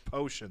use them to make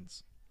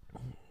potions.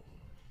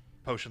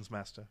 Potions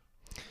master.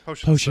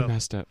 Potion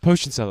master.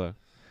 Potion seller.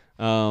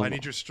 I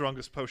need your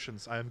strongest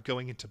potions. I am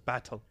going into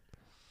battle.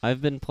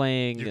 I've been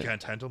playing... You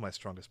can't handle my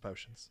strongest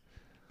potions.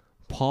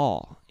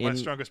 Paul. My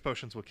strongest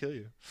potions will kill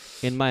you.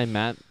 In my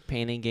matte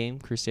painting game,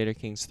 Crusader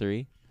Kings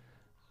 3,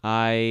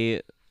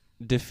 I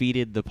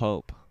defeated the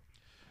Pope.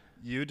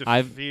 You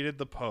defeated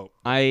the Pope.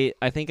 I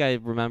think I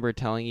remember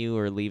telling you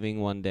or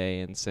leaving one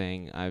day and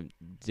saying I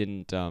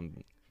didn't...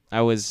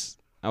 I was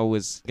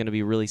going to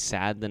be really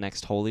sad the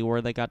next Holy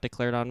War that got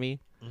declared on me.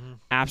 Mm-hmm.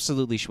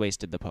 Absolutely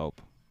wasted the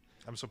Pope.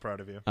 I'm so proud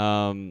of you.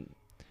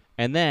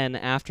 And then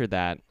after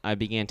that, I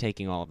began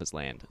taking all of his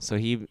land. So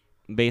he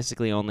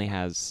basically only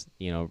has,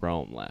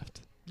 Rome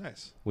left.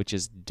 Nice. Which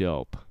is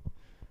dope.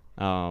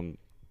 For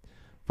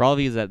all of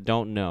you that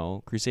don't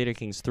know, Crusader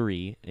Kings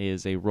 3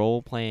 is a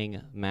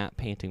role-playing map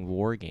painting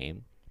war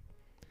game.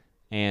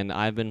 And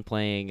I've been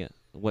playing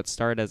what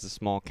started as a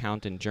small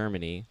count in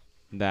Germany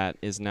that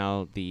is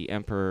now the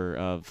emperor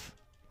of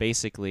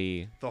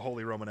basically... the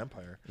Holy Roman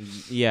Empire.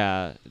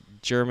 Yeah.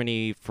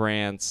 Germany,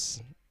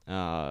 France...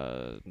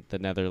 the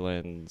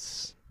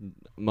Netherlands,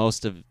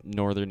 most of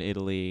northern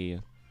Italy,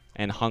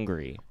 and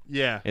Hungary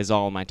is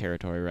all my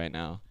territory right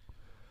now.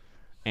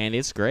 And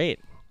it's great.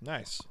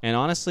 Nice. And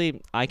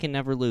honestly, I can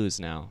never lose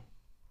now.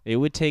 It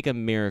would take a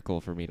miracle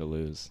for me to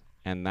lose,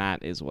 and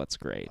that is what's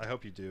great. I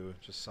hope you do,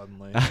 just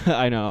suddenly.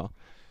 I know.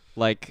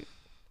 Like,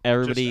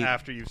 everybody... Just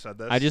after you said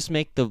this? I just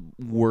make the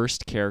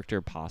worst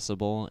character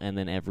possible, and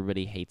then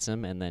everybody hates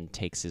him and then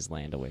takes his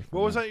land away from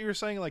him. What was that you were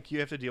saying? Like, you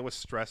have to deal with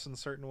stress in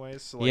certain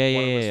ways? So, like,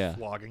 yeah.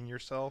 flogging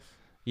yourself?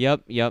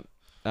 Yep.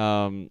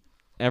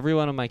 Every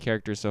one of my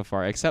characters so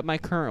far, except my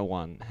current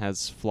one,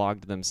 has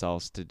flogged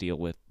themselves to deal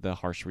with the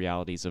harsh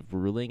realities of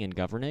ruling and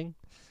governing.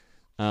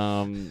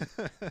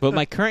 But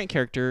my current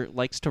character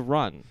likes to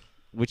run,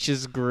 which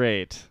is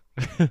great.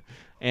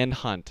 And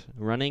hunt.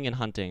 Running and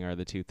hunting are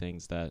the two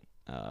things that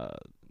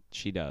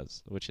she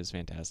does, which is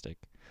fantastic.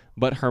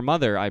 But her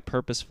mother, I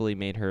purposefully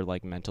made her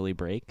mentally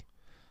break,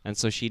 and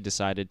so she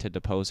decided to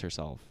depose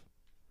herself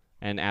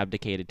and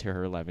abdicated to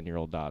her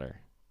 11-year-old daughter,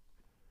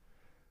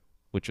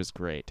 which was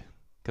great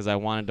because I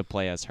wanted to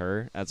play as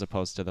her as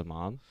opposed to the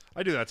mom.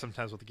 I do that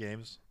sometimes with the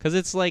games because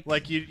it's like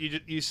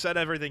you set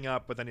everything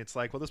up, but then it's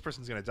like, well, this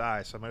person's gonna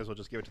die, so I might as well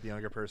just give it to the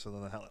younger person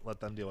and then let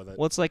them deal with it.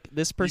 Well, it's like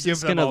this person's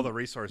you give them all the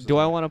resources. Do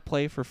I want to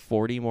play for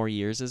 40 more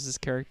years as this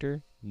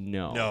character?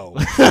 No.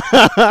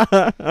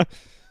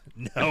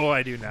 No,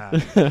 I do not.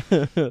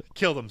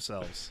 Kill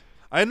themselves.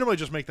 I normally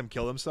just make them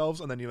kill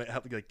themselves, and then you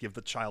have to give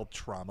the child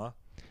trauma.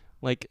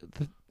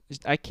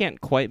 I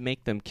can't quite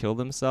make them kill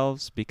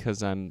themselves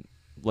because I'm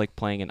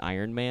playing an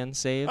Iron Man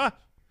save.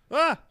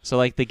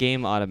 So the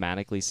game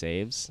automatically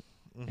saves,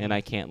 and I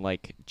can't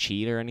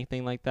cheat or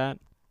anything like that.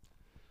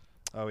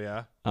 Oh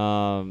yeah.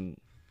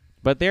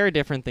 But there are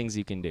different things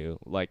you can do,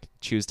 like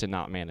choose to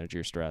not manage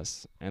your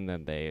stress, and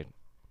then they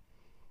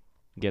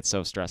get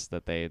so stressed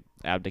that they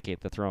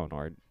abdicate the throne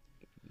or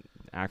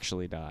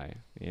actually die,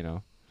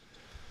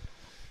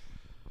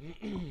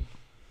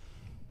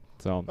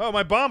 So. Oh,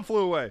 my bomb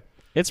flew away.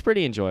 It's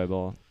pretty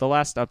enjoyable. The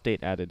last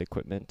update added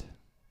equipment,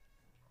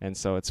 and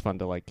so it's fun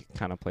to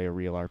kind of play a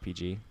real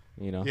RPG,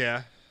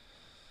 Yeah.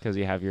 Because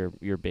you have your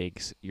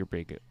big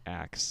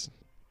axe,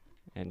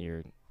 and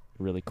your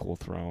really cool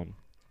throne.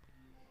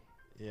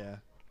 Yeah.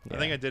 I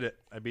think I did it.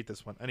 I beat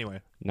this one.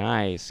 Anyway.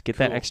 Nice. Get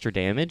that extra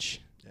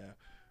damage. Yeah.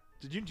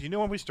 Do you know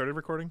when we started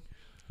recording?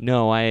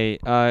 No,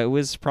 it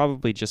was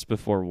probably just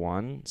before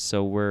 1,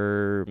 so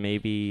we're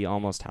maybe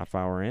almost half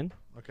hour in.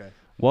 Okay.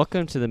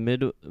 Welcome to the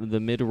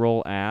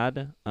mid-roll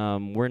ad.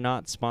 We're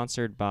not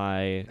sponsored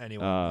by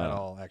anyone at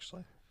all,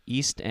 actually.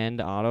 East End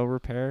Auto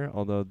Repair,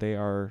 although they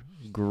are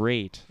a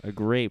great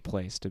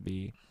place to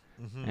be.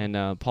 Mm-hmm.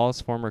 And Paul's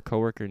former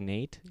coworker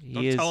Nate.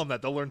 Don't tell him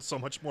that; they'll learn so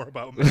much more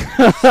about me.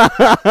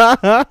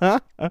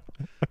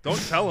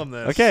 Don't tell him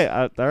this. Okay,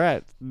 all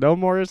right. No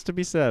more is to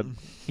be said.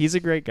 He's a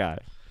great guy.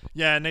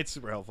 Yeah, Nate's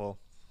super helpful.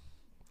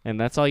 And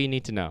that's all you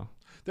need to know.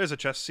 There's a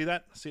chest. See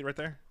that? See it right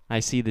there? I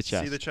see the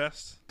chest. See the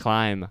chest?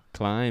 Climb,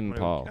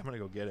 Paul. I'm gonna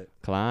go get it.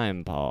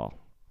 Climb, Paul.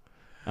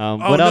 Oh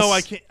what else? no,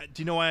 I can't.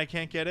 Do you know why I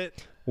can't get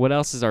it? What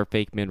else is our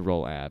fake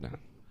mid-roll ad?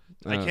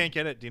 I can't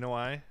get it. Do you know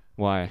why?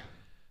 Why?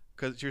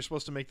 Because you're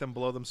supposed to make them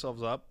blow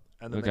themselves up,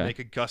 and then they make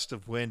a gust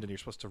of wind, and you're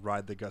supposed to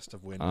ride the gust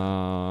of wind.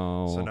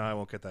 Oh. So now I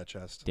won't get that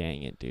chest.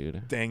 Dang it,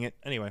 dude. Dang it.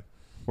 Anyway.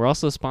 We're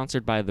also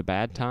sponsored by The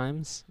Bad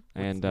Times,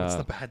 and what's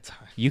the bad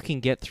time? you can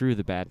get through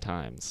the bad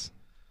times.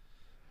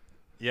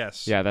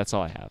 Yes. Yeah, that's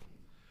all I have.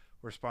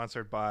 We're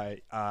sponsored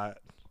by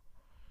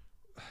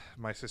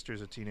my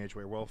sister's a teenage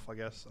werewolf, I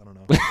guess. I don't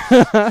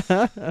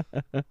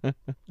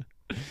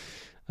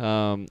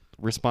know.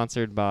 We're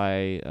sponsored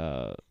by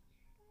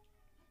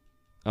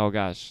oh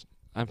gosh,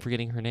 I'm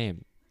forgetting her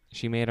name.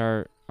 She made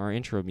our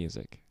intro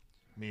music.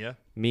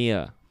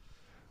 Mia.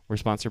 We're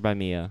sponsored by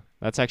Mia.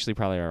 That's actually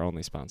probably our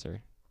only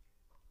sponsor,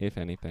 if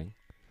anything.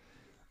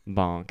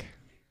 Bonk.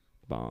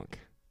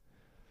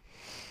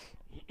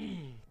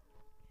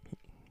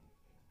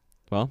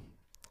 Well,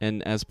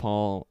 and as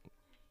Paul,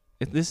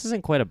 this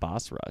isn't quite a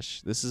boss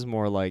rush. This is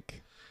more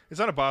like... It's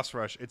not a boss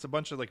rush. It's a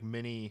bunch of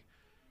mini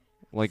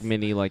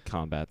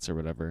combats or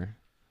whatever.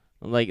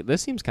 Like,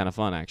 this seems kind of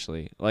fun,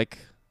 actually. Like,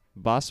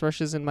 boss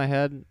rushes in my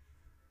head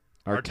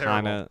are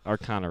kind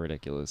of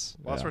ridiculous.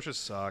 Boss rushes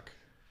suck.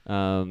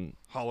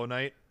 Hollow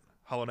Knight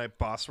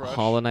boss rush.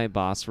 Hollow Knight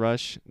boss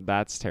rush.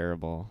 That's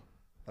terrible.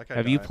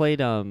 Have you played?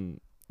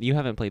 You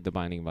haven't played The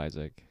Binding of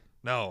Isaac.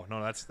 No,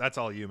 that's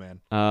all you,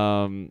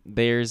 man.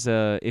 There's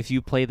if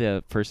you play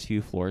the first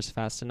few floors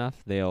fast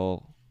enough,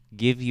 they'll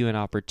give you an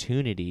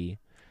opportunity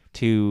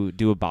to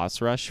do a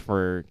boss rush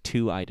for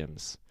 2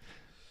 items,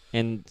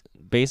 and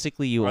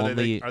basically you are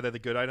they the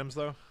good items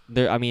though?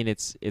 I mean,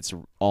 it's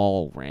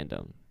all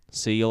random.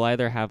 So you'll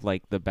either have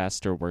like the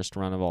best or worst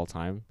run of all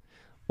time,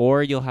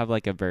 or you'll have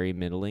like a very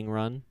middling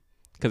run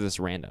because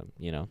it's random,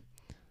 you know.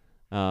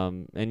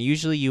 And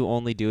usually you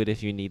only do it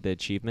if you need the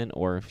achievement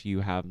or if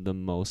you have the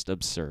most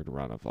absurd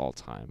run of all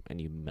time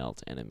and you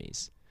melt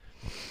enemies.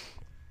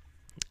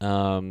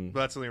 But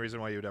that's the only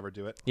reason why you would ever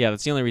do it? Yeah,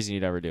 that's the only reason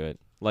you'd ever do it.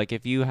 Like,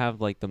 if you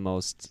have, like, the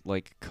most,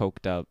 like,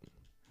 coked up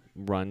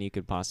run you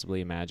could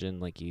possibly imagine,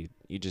 like, you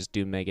just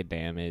do mega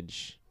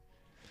damage.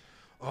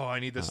 Oh, I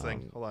need this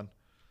thing. Hold on.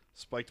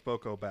 Spiked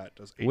Boko Bat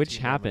does 18 Which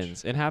damage.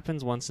 happens. It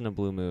happens once in a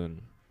blue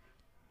moon.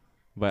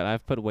 But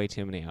I've put way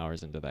too many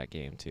hours into that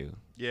game, too.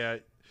 Yeah.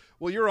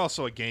 Well, you're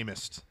also a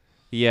gamist.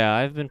 Yeah,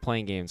 I've been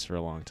playing games for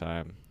a long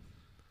time.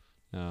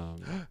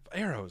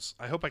 Arrows.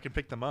 I hope I can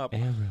pick them up.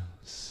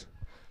 Arrows.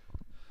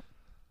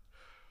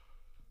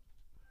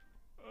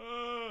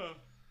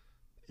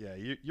 Yeah,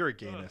 you're a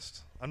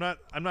gamist. I'm not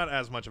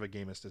as much of a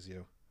gamist as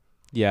you.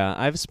 Yeah,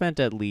 I've spent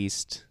at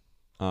least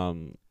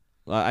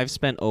I've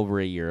spent over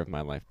a year of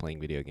my life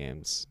playing video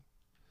games.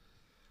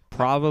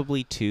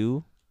 Probably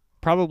 2.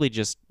 Probably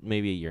just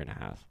maybe a year and a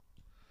half.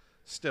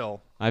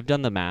 Still. I've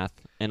done the math,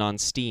 and on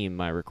Steam,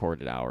 my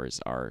recorded hours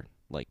are,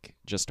 like,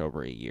 just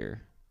over a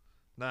year.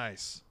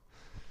 Nice.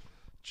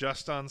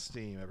 Just on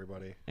Steam,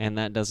 everybody. And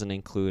that doesn't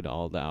include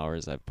all the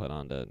hours I've put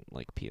onto,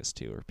 like,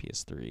 PS2 or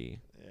PS3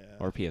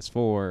 or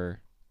PS4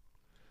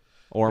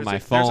 or my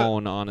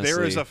phone, honestly.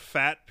 There is a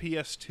fat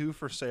PS2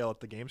 for sale at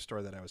the game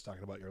store that I was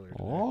talking about earlier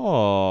today.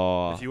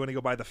 Oh. If you want to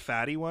go buy the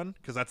fatty one,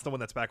 because that's the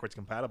one that's backwards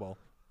compatible.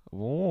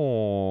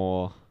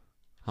 Oh.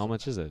 How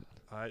much is it?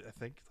 I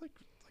think like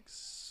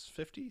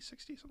 50,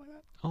 60, something like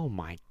that. Oh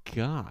my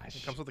gosh.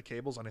 It comes with the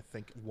cables and I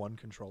think 1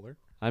 controller.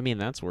 I mean,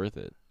 that's worth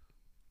it.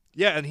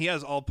 Yeah, and he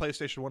has all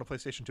PlayStation 1 and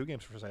PlayStation 2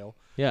 games for sale.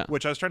 Yeah.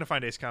 Which I was trying to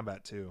find Ace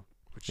Combat 2,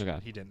 which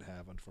he didn't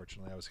have,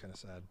 unfortunately. I was kind of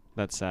sad.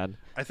 That's sad.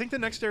 I think the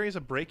next area is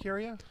a break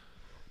area.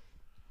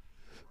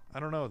 I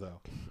don't know,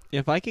 though.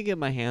 If I could get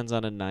my hands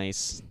on a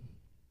nice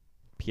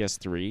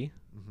PS3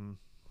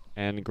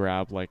 and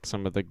grab, like,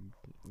 some of the,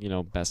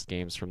 best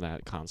games from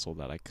that console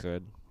that I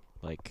could,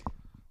 like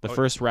the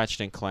first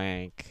Ratchet and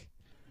Clank,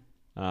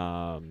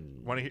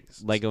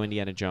 Lego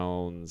Indiana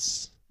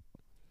Jones.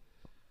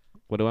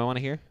 What do I want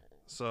to hear?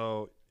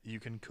 So you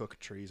can cook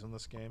trees in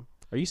this game.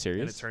 Are you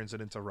serious? And it turns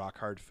it into rock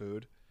hard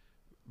food.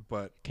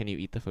 But can you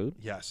eat the food?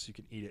 Yes, you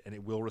can eat it, and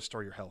it will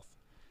restore your health.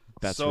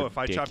 That's so ridiculous. If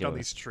I chop down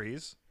these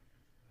trees,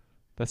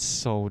 that's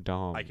so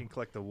dumb. I can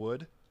collect the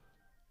wood,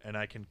 and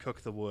I can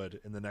cook the wood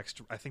in the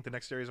next. I think the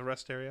next area is a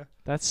rest area.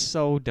 That's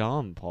so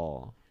dumb,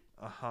 Paul.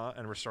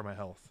 And restore my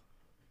health.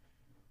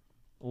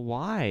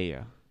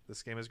 Why?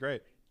 This game is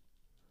great.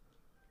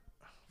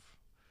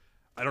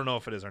 I don't know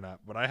if it is or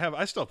not, but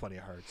I still have plenty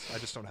of hearts. I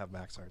just don't have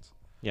max hearts.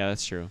 Yeah,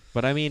 that's true.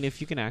 But I mean, if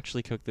you can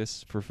actually cook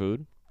this for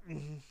food,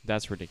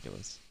 that's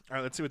ridiculous. All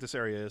right, let's see what this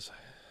area is.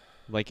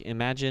 Like,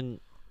 imagine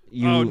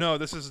you. Oh no,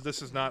 this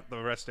is not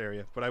the rest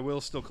area, but I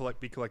will still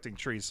be collecting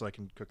trees so I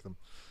can cook them.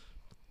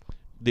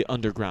 The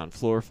underground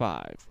floor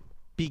 5,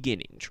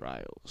 beginning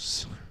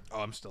trials. Oh,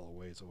 I'm still a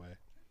ways away.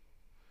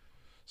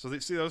 So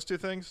see those 2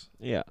 things?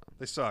 Yeah.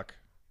 They suck.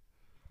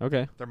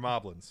 Okay. They're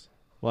moblins.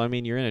 Well, I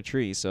mean, you're in a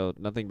tree, so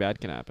nothing bad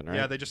can happen, right?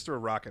 Yeah, they just threw a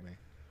rock at me.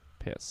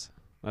 Piss.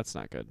 That's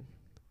not good.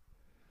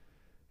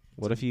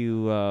 What if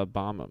you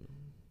bomb them?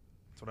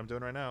 That's what I'm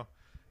doing right now.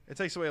 It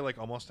takes away like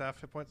almost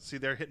half hit points. See,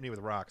 they're hitting me with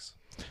rocks.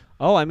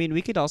 Oh, I mean,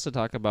 we could also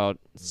talk about.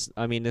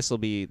 I mean, this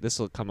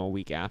will come a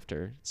week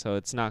after, so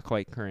it's not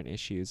quite current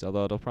issues.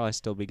 Although it'll probably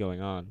still be going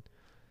on.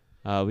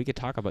 We could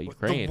talk about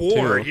Ukraine the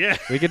war, too. yeah.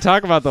 We could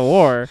talk about the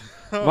war.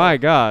 My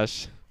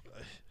gosh.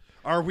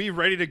 Are we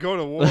ready to go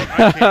to war?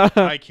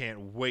 I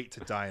can't wait to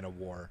die in a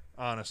war.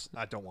 Honestly,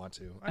 I don't want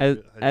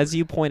to. As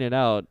you pointed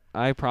out,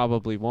 I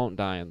probably won't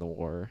die in the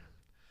war.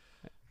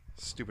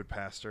 Stupid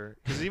pastor.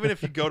 Because even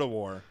if you go to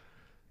war,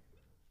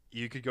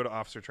 you could go to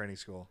officer training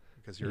school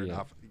because you're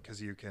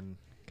because you can.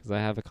 Because I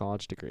have a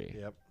college degree.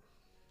 Yep.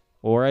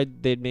 Or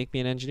they'd make me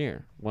an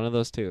engineer. One of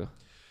those two.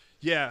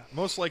 Yeah,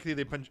 most likely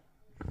they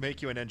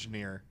make you an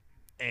engineer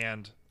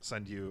and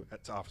send you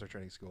to officer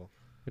training school.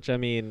 Which, I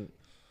mean,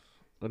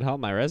 would help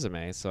my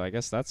resume, so I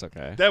guess that's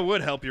okay. That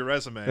would help your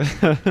resume.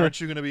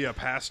 Aren't you going to be a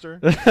pastor?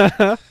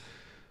 Okay,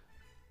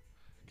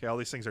 all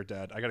these things are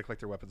dead. I got to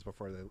collect their weapons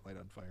before they light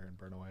on fire and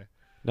burn away.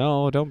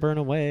 No, don't burn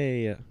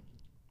away.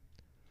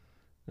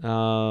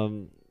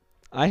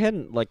 I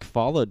hadn't like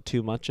followed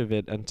too much of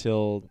it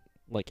until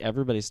like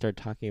everybody started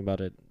talking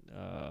about it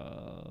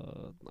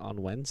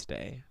on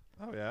Wednesday.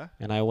 Oh yeah.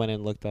 And I went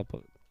and looked up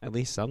at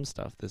least some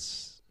stuff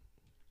this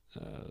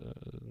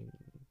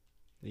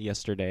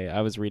yesterday.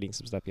 I was reading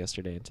some stuff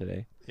yesterday and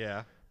today.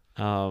 Yeah.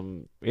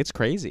 It's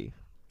crazy.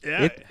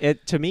 Yeah.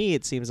 It to me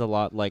it seems a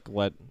lot like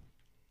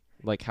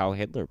how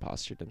Hitler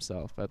postured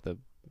himself at the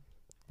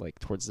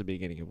towards the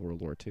beginning of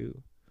World War II,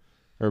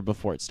 or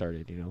before it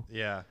started, you know.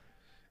 Yeah.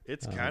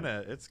 It's kind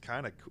of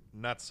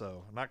not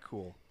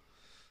cool.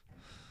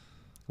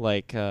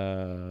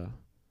 Putin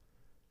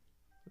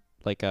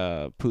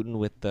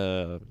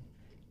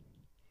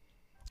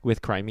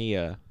with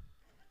Crimea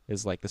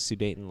is like the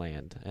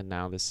Sudetenland, and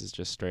now this is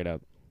just straight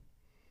up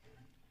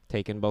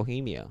taking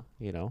Bohemia,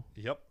 you know.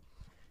 Yep.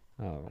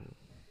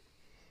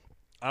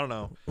 I don't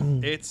know.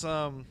 It's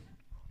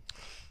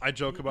I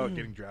joke about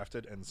getting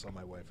drafted, and so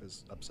my wife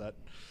is upset.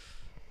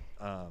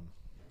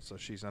 So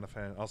she's not a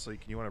fan. Also,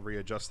 you want to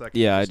readjust that?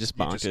 Yeah, I just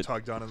bonked it. You just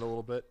tugged on it a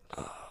little bit.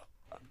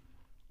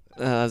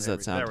 How's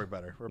that sound? There we're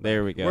better.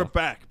 There we go. We're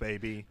back,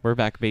 baby. We're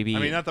back, baby. I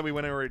mean, not that we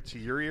went over to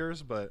your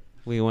ears, but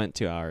we went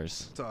to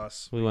ours. To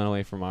us. We went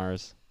away from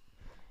ours.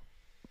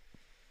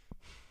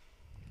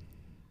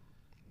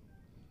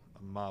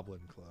 A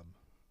Moblin Club.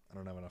 I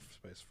don't have enough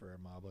space for a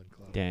Moblin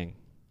Club. Dang.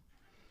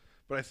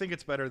 But I think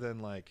it's better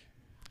than like.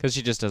 Because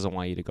she just doesn't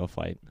want you to go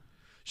fight.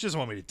 She doesn't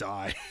want me to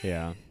die.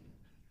 Yeah.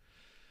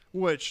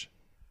 Which,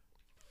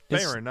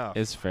 fair enough.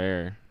 It's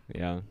fair.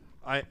 Yeah.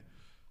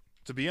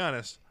 To be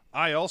honest,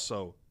 I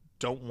also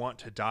don't want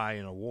to die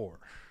in a war.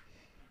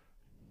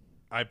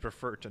 I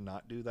prefer to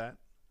not do that,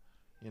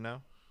 you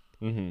know?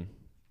 Mm-hmm.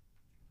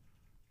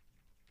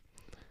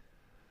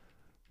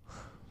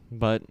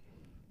 But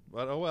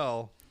oh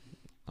well.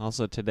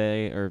 Also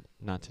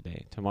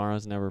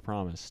tomorrow's never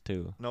promised,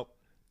 too. Nope.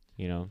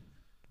 You know,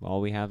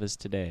 all we have is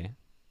today.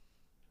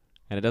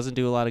 And it doesn't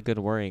do a lot of good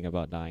worrying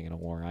about dying in a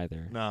war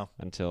either. No.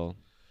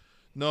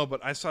 No,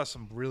 but I saw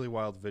some really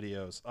wild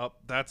videos.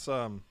 That's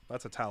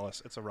a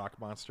talus. It's a rock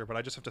monster, but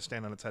I just have to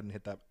stand on its head and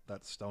hit that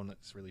stone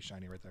that's really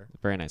shiny right there.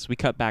 Very nice. We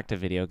cut back to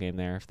video game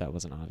there, if that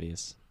wasn't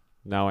obvious.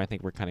 Now I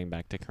think we're cutting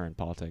back to current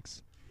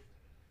politics.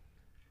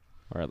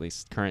 Or at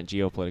least current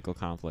geopolitical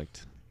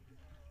conflict.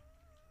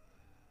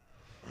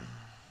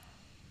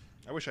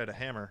 I wish I had a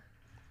hammer.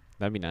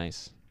 That'd be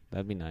nice.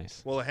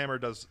 Well, a hammer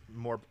does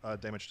more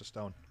damage to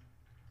stone.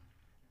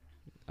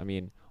 I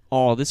mean,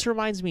 this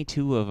reminds me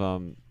too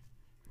of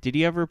did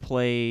you ever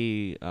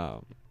play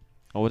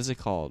what is it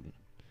called?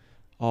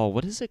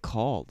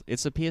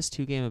 It's a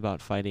PS2 game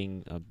about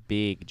fighting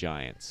big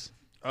giants.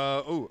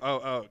 Shadow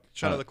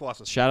of the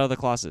Colossus. Shadow of the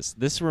Colossus.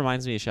 This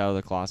reminds me of Shadow of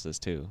the Colossus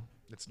too.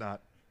 It's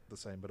not the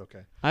same, but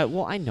okay.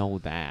 I know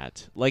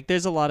that. Like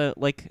there's a lot of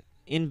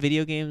in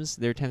video games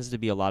there tends to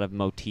be a lot of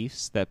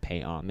motifs that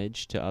pay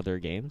homage to other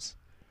games.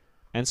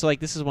 And so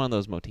this is one of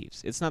those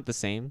motifs. It's not the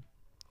same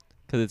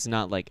cuz it's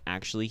not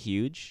actually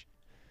huge.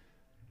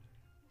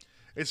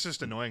 It's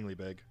just annoyingly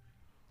big.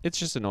 It's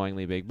just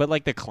annoyingly big, but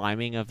the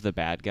climbing of the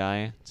bad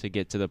guy to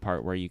get to the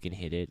part where you can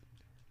hit it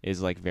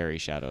is very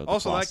Shadow of the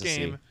Colossus. Also, that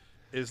game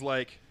is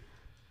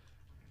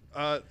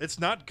it's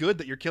not good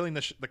that you're killing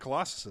the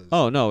Colossuses.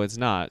 Oh no, it's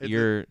not.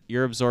 You're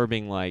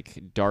absorbing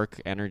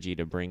dark energy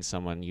to bring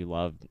someone you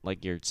love,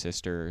 like your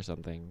sister or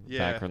something,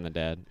 back from the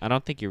dead. I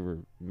don't think you were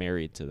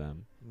married to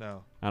them.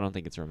 No. I don't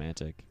think it's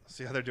romantic.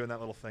 See how they're doing that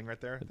little thing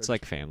right there? It's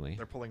like family.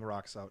 They're pulling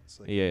rocks out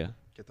so they can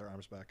get their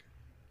arms back.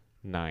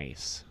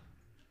 Nice.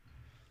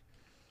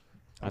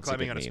 I'm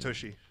climbing on his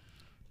tushy.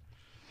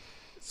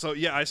 So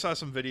yeah, I saw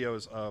some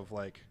videos of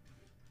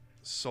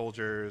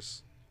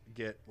soldiers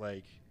get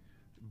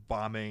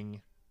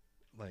bombing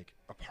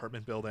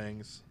apartment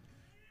buildings.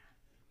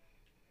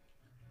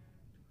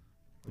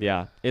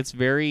 Yeah, it's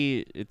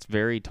very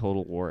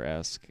Total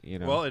War-esque, you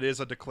know. Well, it is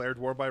a declared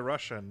war by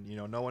Russia, and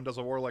no one does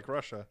a war like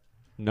Russia.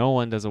 No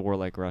one does a war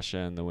like Russia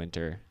in the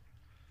winter.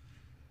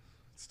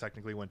 It's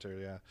technically winter,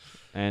 yeah.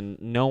 And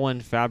no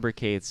one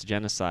fabricates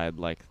genocide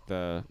like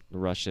the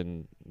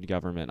Russian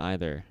government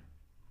either.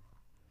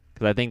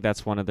 Because I think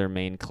that's one of their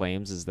main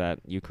claims is that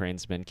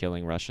Ukraine's been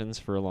killing Russians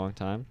for a long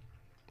time.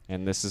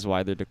 And this is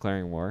why they're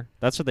declaring war.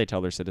 That's what they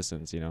tell their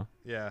citizens, you know?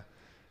 Yeah.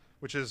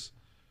 Which is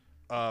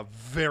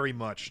very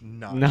much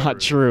not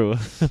true.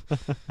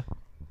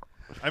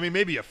 I mean,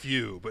 maybe a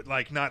few, but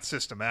like not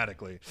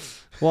systematically.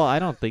 Well, I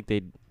don't think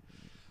they'd...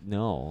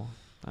 No.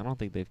 I don't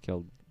think they've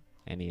killed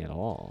any at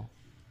all.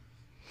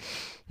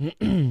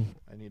 I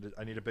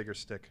need a bigger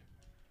stick.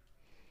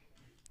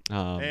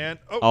 And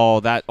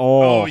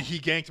he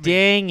ganked me.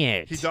 Dang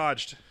it! He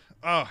dodged.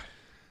 Oh,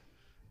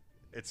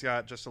 it's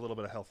got just a little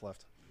bit of health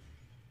left.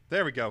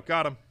 There we go.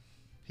 Got him.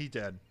 He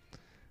dead.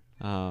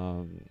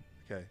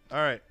 Okay. All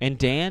right. And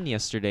Dan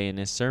yesterday in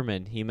his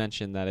sermon, he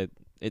mentioned that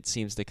it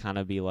seems to kind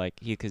of be like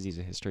because he's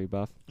a history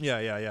buff.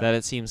 Yeah. That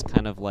it seems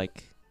kind of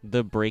like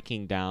the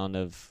breaking down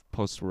of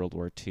post World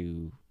War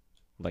II,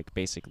 like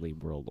basically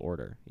world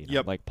order. You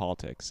know, like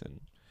politics and.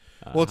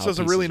 Well, it does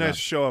a really nice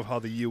show of how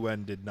the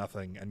UN did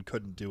nothing and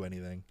couldn't do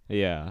anything.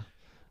 Yeah.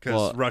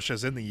 Because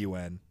Russia's in the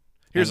UN.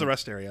 Here's the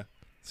rest area.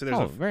 So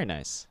there's very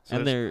nice. So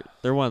and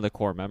they're one of the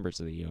core members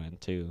of the UN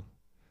too.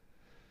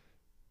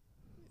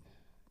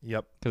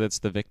 Yep. Because it's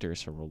the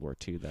victors from World War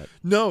II that.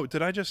 No,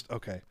 did I just?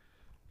 Okay.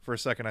 For a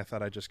second, I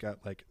thought I just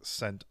got like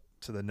sent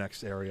to the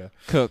next area.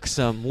 Cook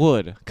some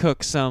wood.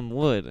 Cook some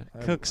wood.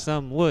 Cook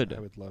some wood. I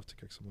would love to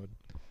cook some wood.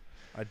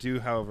 I do,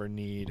 however,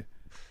 need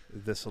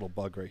this little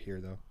bug right here,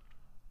 though.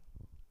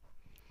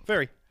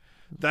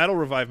 That'll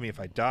revive me if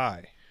I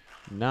die.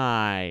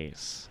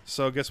 Nice.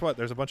 So guess what?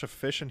 There's a bunch of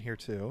fish in here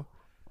too.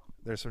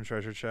 There's some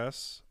treasure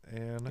chests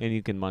and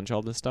you can munch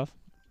all this stuff.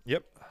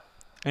 Yep.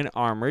 An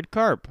armored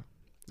carp.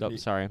 Oh,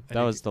 sorry.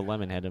 That was the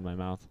lemon head in my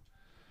mouth.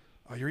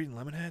 Oh, you're eating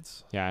lemon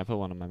heads? Yeah, I put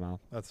one in my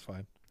mouth. That's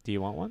fine. Do you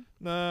want one?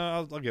 No,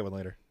 I'll get one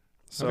later.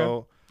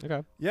 So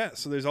okay. Yeah.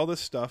 So there's all this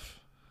stuff.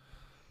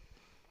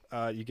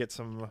 You get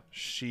some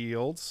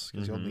shields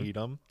because you'll need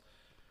them.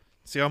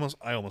 See, I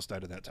almost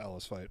died in that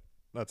Talos fight.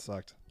 That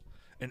sucked.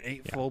 An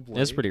 8 full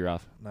blade. It's pretty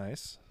rough.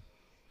 Nice.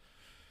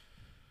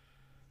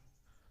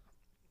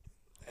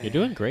 You're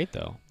doing great,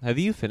 though. Have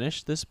you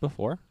finished this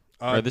before?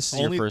 Or this is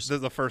your first?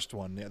 The first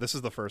one. Yeah, this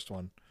is the first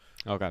one.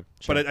 Okay.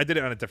 Sure. But I did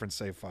it on a different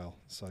save file,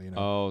 so you know.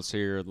 Oh, so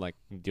you're like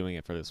doing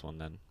it for this one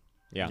then?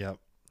 Yeah. Yep.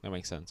 That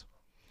makes sense.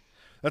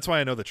 That's why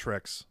I know the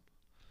tricks.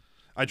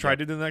 I tried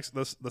to do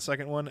the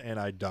second one, and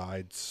I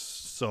died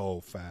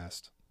so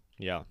fast.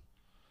 Yeah.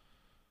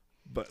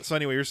 But so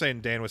anyway, you're saying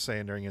Dan was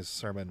saying during his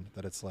sermon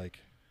that it's like.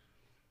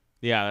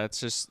 Yeah,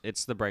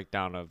 it's the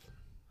breakdown of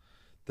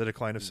the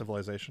decline of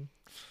civilization.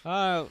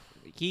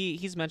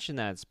 He's mentioned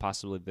that it's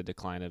possibly the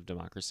decline of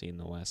democracy in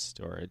the West,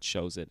 or it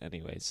shows it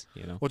anyways.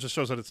 You know, well, it just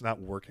shows that it's not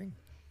working.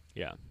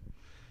 Yeah,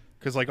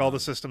 because like all the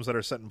systems that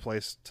are set in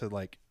place to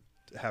like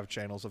have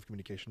channels of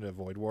communication to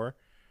avoid war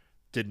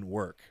didn't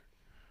work.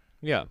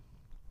 Yeah.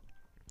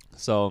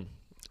 So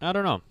I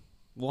don't know.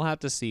 We'll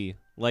have to see.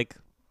 Like,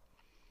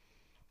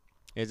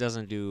 it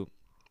doesn't do.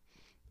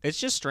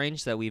 It's just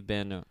strange that we've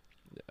been.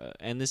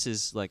 And this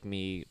is like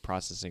me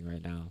processing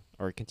right now,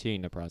 or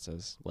continuing to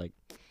process. Like,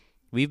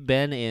 we've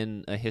been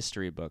in a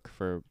history book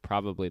for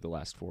probably the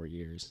last 4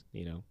 years,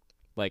 you know,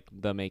 like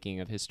the making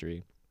of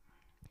history.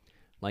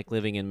 Like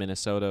living in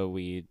Minnesota,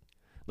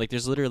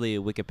 there's literally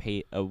a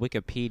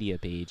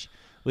Wikipedia page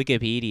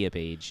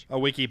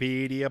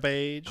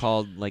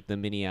called like the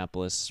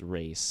Minneapolis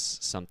race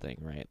something,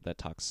 right?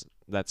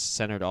 That's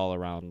centered all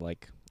around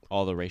like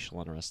all the racial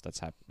unrest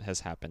has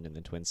happened in the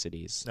Twin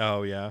Cities.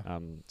 Oh, yeah.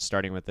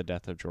 Starting with the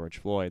death of George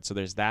Floyd. So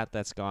there's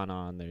that's gone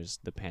on. There's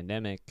the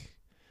pandemic.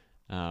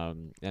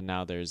 And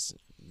now there's,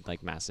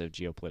 like, massive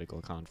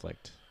geopolitical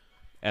conflict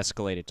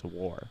escalated to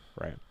war,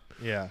 right?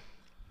 Yeah.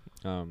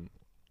 And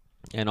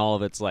all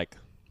of it's like,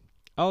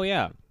 oh,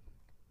 yeah.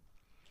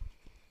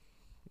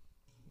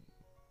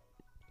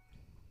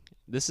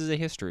 This is a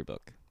history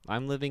book.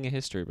 I'm living a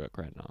history book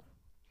right now.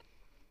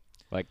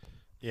 Like...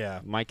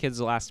 Yeah. My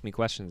kids will ask me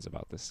questions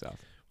about this stuff.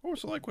 What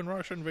was it like when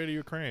Russia invaded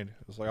Ukraine?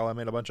 It was like, I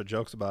made a bunch of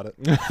jokes about it.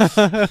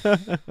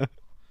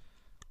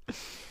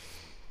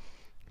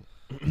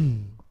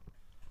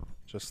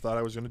 Just thought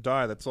I was going to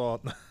die. That's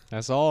all.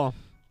 That's all.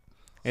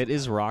 It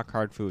is rock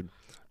hard food.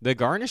 The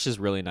garnish is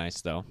really nice,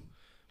 though.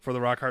 For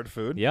the rock hard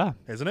food? Yeah.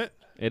 Isn't it?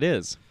 It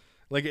is.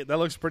 Like, that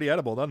looks pretty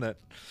edible, doesn't it?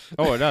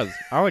 Oh, it does.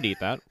 I would eat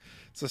that.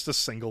 It's just a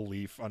single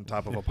leaf on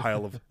top of a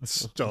pile of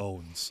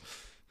stones.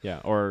 Yeah,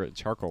 or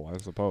charcoal, I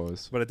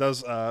suppose. But it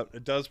does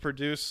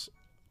produce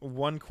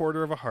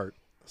 1/4 of a heart.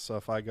 So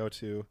if I go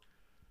to,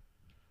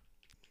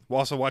 we'll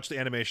also watch the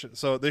animation.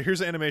 So here's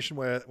the animation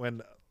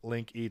when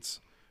Link eats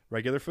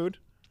regular food.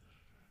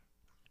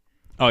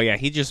 Oh yeah,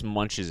 he just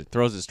munches it,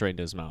 throws it straight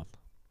into his mouth.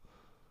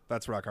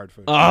 That's rock hard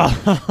food.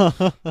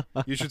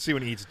 You should see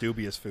when he eats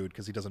dubious food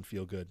because he doesn't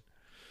feel good.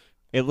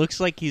 It looks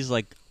like he's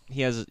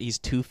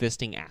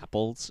two-fisting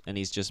apples and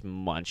he's just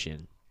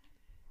munching.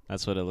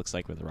 That's what it looks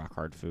like with rock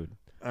hard food.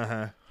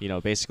 Uh-huh. You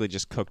know, basically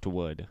just cooked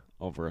wood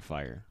over a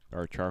fire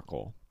or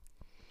charcoal.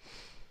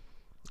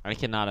 I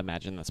cannot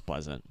imagine that's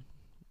pleasant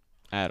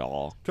at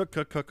all. Cook.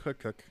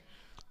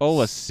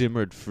 Oh, a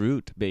simmered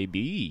fruit,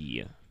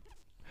 baby.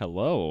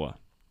 Hello.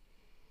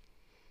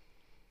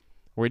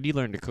 Where did you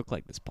learn to cook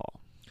like this,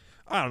 Paul?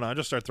 I don't know. I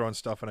just start throwing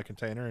stuff in a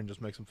container and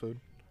just make some food.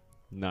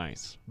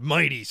 Nice.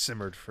 Mighty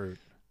simmered fruit.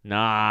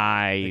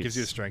 Nice. It gives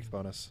you a strength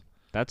bonus.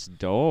 That's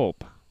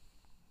dope.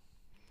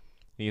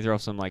 You throw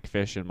some like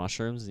fish and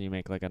mushrooms, and you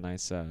make like a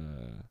nice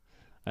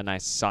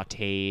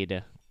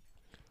sautéed,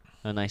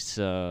 a nice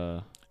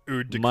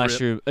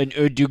mushroom, an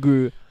oeuf de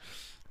gru.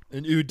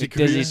 An oeuf de It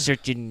does a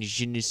certain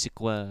je ne sais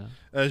quoi.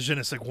 Je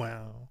ne sais quoi.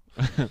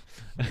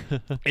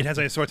 It has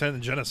a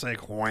certain je ne sais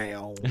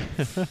quoi.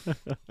 This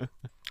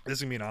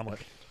is gonna be an omelet.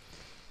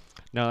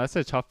 No, that's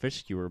a tough fish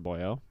skewer,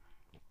 boyo.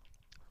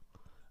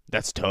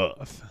 That's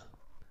tough.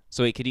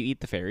 So wait, could you eat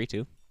the fairy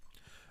too?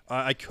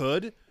 I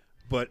could,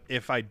 but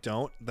if I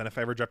don't, then if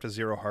I ever drop to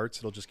 0 hearts,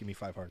 it'll just give me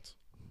 5 hearts.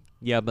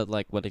 Yeah, but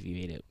like, what if you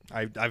ate it?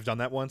 I've done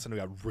that once and it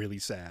got really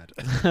sad.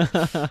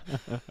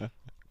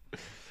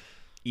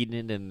 Eaten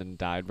it and then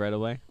died right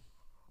away?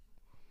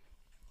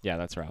 Yeah,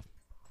 that's rough.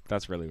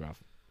 That's really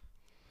rough.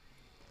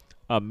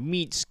 A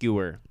meat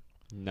skewer.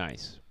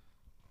 Nice.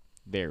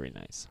 Very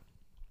nice.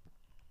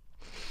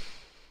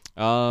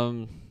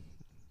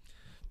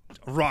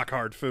 Rock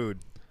hard food.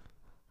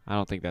 I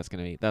don't think that's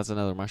going to be... That's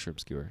another mushroom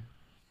skewer.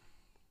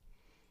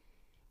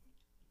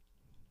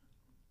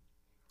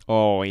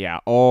 Oh, yeah.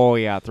 Oh,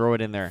 yeah. Throw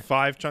it in there.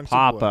 5 chunks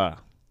Papa. of wood.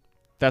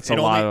 That's a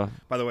lot of...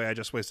 By the way, I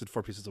just wasted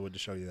 4 pieces of wood to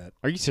show you that.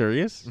 Are you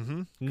serious?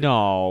 Mm-hmm.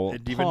 No.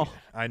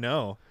 I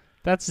know.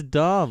 That's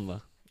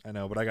dumb. I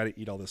know, but I got to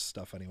eat all this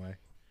stuff anyway.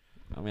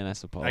 I mean, I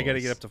suppose. I got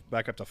to get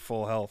back up to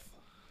full health.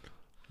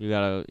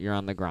 You're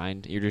on the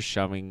grind. You're just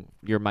shoving...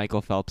 You're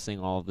Michael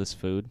Phelpsing all of this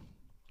food.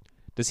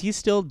 Does he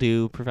still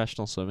do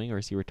professional swimming, or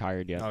is he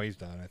retired yet? Oh, he's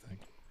done, I think.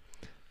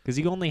 Because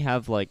you only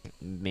have, like,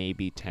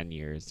 maybe 10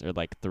 years, or,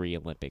 like, 3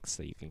 Olympics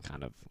that you can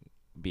kind of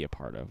be a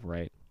part of,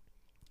 right?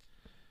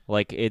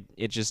 Like,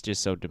 it's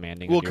just so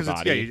demanding on your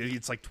body. Well,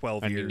 it's like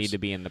 12 and years. you need to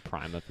be in the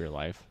prime of your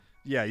life.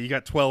 Yeah, you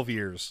got 12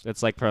 years.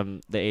 It's like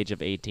from the age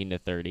of 18 to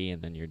 30,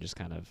 and then you're just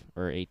kind of...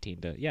 Or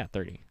 18 to...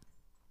 30.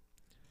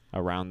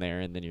 Around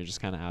there, and then you're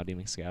just kind of outie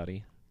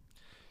McScouty.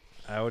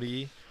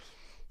 Outie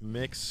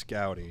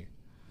McScouty.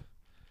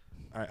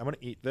 All right, I'm going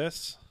to eat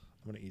this.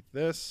 I'm going to eat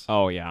this.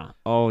 Oh, yeah.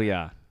 Oh,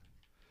 yeah.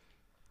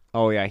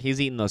 Oh, yeah. He's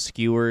eating those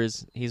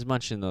skewers. He's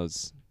munching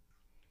those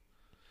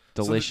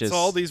delicious... So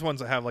all these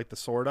ones that have, like, the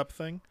sword up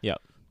thing. Yep.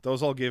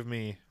 Those all give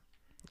me...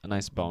 A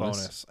nice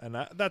bonus. And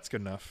that's good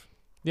enough.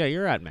 Yeah,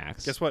 you're at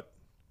max. Guess what?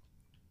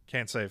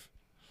 Can't save.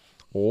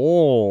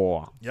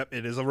 Oh. Yep,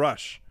 it is a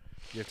rush.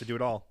 You have to do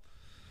it all.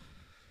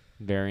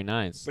 Very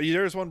nice. But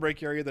there's one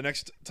break area the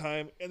next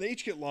time, and they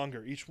each get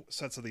longer. Each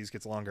sets of these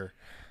gets longer.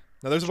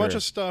 Now, there's a bunch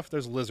of stuff.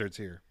 There's lizards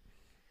here,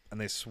 and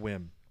they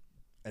swim,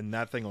 and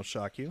that thing will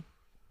shock you.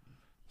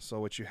 So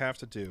what you have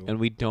to do... And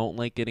we don't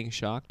like getting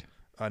shocked?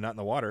 Not in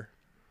the water.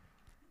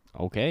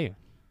 Okay.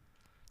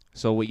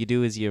 So what you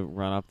do is you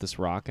run up this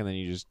rock, and then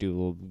you just do a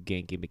little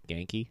ganky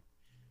McGanky.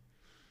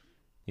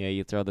 Yeah,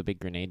 you throw the big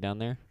grenade down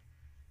there.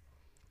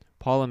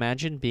 Paul,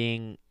 imagine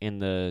being in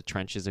the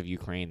trenches of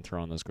Ukraine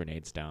throwing those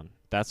grenades down.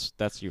 That's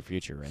your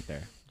future right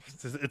there.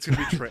 It's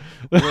gonna be World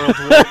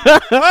War.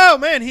 Oh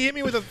man, he hit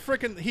me with a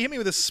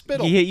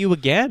spittle. He hit you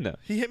again.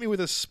 He hit me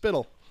with a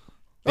spittle.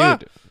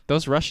 Dude,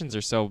 those Russians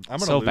are so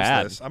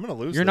bad. This. I'm gonna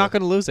lose. You're not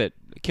gonna lose it.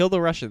 Kill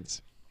the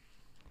Russians.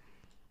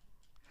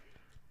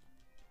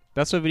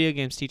 That's what video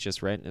games teach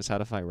us, right? Is how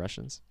to fight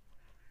Russians.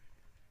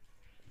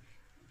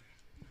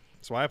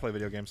 That's why I play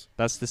video games.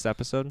 That's this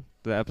episode.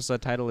 The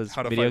episode title is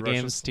How to Video Fight Games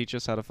Russians. Teach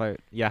Us How to Fight.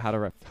 Yeah, how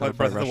to fight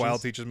Breath of Russians. the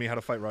Wild teaches me how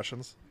to fight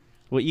Russians.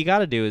 What you got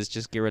to do is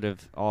just get rid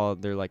of all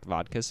their like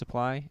vodka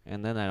supply,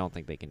 and then I don't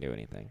think they can do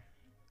anything.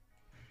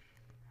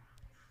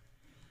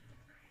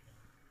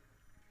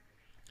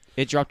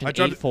 It dropped an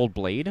 8-fold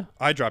blade?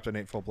 I dropped an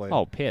 8-fold blade.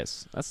 Oh,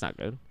 piss. That's not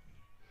good.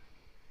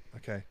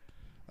 Okay.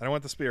 I don't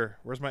want the spear.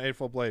 Where's my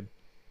 8-fold blade?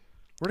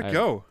 Where'd it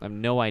go? I have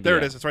no idea. There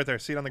it is. It's right there.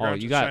 See it on the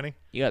ground? Oh, Shining?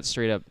 You got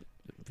straight up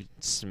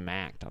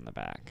smacked on the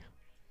back.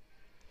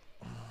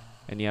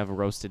 And you have a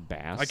roasted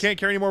bass. I can't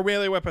carry any more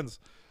melee weapons.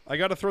 I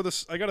gotta throw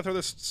this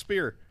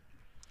spear.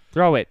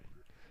 Throw it.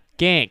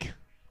 Gank.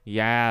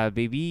 Yeah,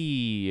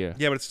 baby.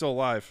 Yeah, but it's still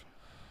alive.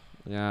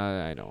 Yeah,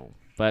 I know.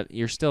 But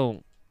you're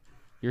still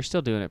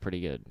doing it pretty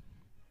good.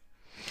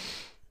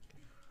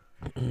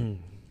 There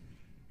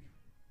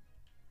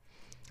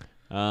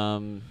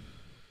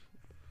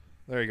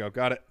you go.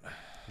 Got it.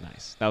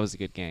 Nice. That was a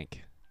good gank.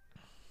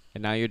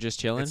 And now you're just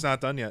chilling? It's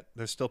not done yet.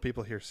 There's still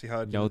people here. See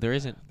how? No, there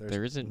isn't.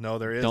 There isn't. No,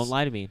 there is. Don't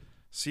lie to me.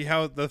 See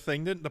how the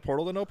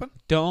portal didn't open?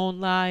 Don't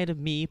lie to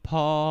me,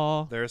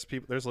 Paul. There's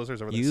people. There's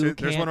lizards over there. See,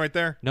 there's one right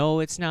there. No,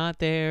 it's not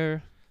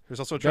there.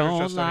 There's also a treasure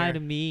chest. Don't lie to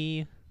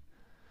me,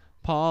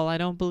 Paul. I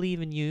don't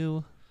believe in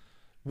you.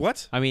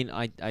 What? I mean,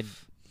 I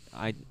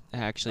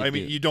actually. I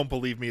mean, you don't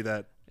believe me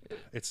that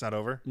it's not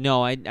over?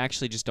 No, I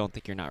actually just don't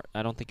think you're not.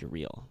 I don't think you're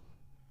real.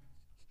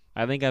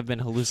 I think I've been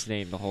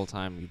hallucinating the whole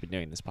time we've been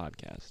doing this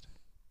podcast.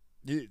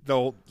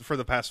 For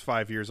the past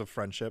 5 years of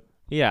friendship.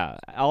 Yeah,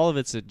 all of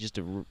it's just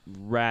a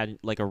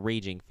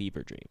raging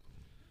fever dream.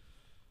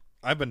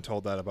 I've been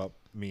told that about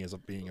me as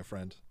being a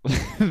friend.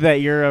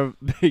 that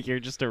you're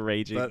just a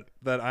raging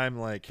that I'm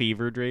like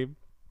fever dream.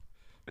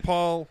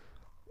 Paul,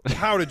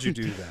 how did you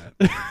do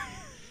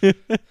that?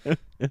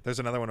 There's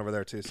another one over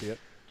there too. See it?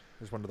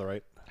 There's one to the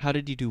right. How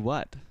did you do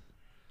what?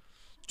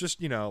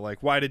 Just,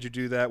 like, why did you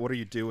do that? What are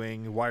you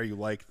doing? Why are you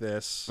like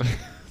this?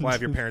 Why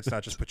have your parents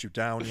not just put you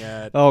down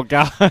yet? Oh,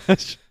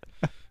 gosh.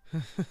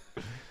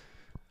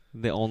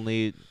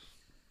 The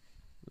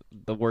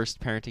worst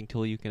parenting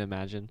tool you can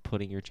imagine,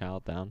 putting your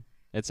child down.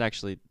 It's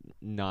actually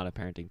not a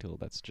parenting tool.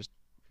 That's just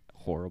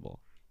horrible.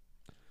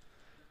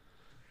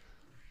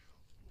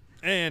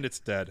 And it's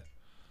dead.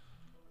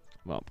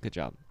 Well, good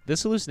job.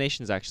 This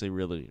hallucination is actually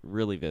really,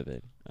 really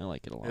vivid. I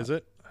like it a lot. Is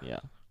it? Yeah.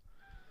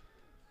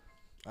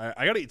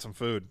 I got to eat some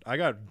food. I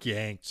got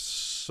ganked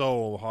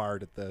so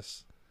hard at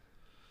this.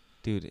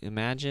 Dude,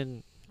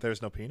 imagine...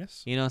 There's no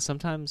penis?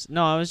 Sometimes...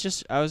 No, I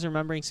was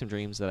remembering some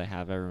dreams that I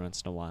have every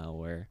once in a while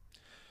where...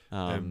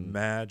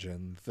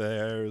 Imagine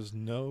there's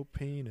no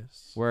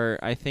penis. Where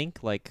I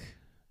think, like,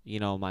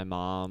 my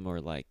mom or,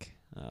 like,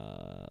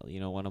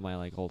 one of my,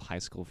 like, old high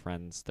school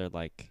friends, they're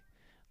like,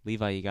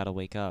 Levi, you got to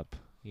wake up.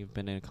 You've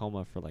been in a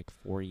coma for, like,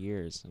 4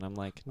 years. And I'm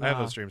like, nah. I have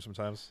those dreams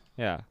sometimes.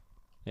 Yeah.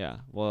 Yeah.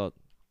 Well...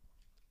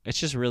 It's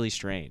just really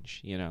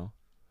strange,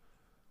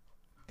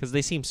 because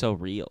they seem so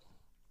real.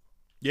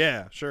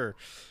 Yeah, sure.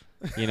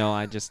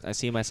 I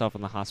see myself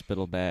in the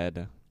hospital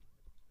bed.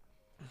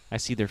 I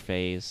see their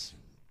face.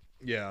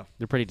 Yeah.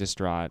 They're pretty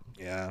distraught.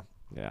 Yeah.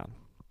 Yeah.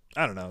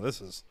 I don't know.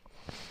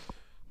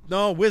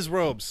 No, whiz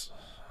robes.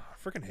 I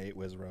freaking hate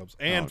whiz robes.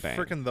 And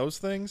freaking those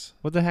things.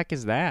 What the heck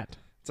is that?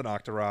 It's an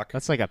Octorok.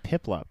 That's like a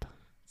Piplup.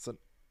 It's an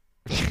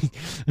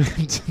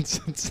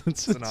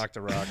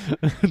Octorok.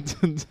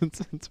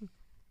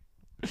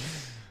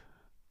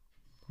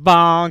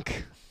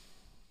 Bonk.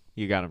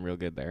 You got him real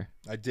good there.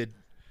 I did.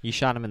 You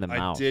shot him in the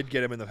mouth. I did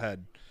get him in the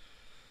head.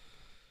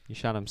 You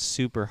shot him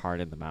super hard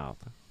in the mouth.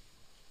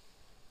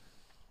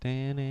 All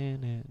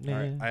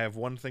right, I have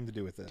one thing to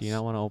do with this. Do you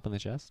not want to open the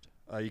chest?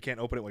 You can't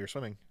open it while you're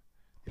swimming.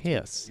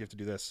 Piss. You have to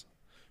do this.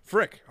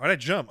 Frick. Why did I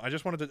jump? I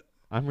just wanted to...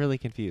 I'm really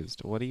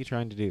confused. What are you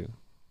trying to do?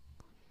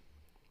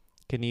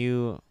 Can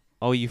you...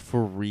 Oh, you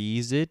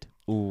freeze it?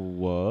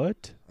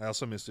 What? I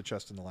also missed a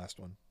chest in the last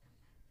one.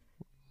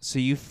 So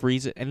you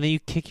freeze it, and then you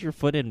kick your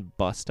foot and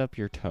bust up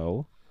your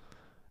toe?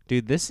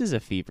 Dude, this is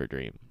a fever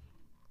dream.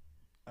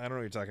 I don't know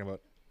what you're talking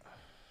about.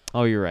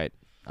 Oh, you're right.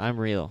 I'm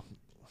real.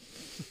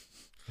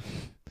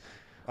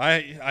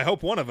 I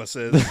hope one of us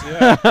is.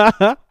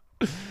 Yeah.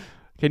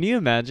 Can you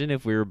imagine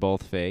if we were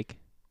both fake?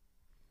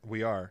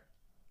 We are.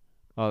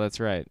 Oh, that's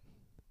right.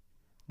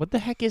 What the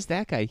heck is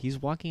that guy? He's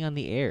walking on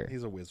the air.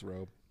 He's a whiz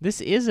robe. This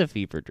is a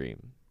fever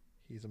dream.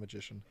 He's a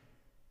magician.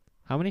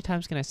 How many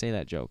times can I say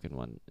that joke in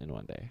one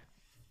day?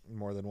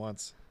 More than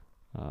once.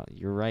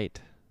 You're right.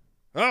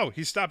 Oh,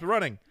 he stopped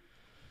running.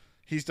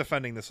 He's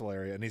defending this whole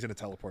area, and he's going to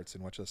teleport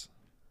soon. Watch this.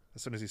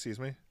 As soon as he sees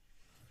me.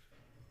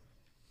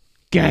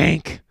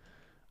 Gank!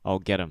 Oh,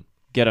 get him.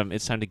 Get him.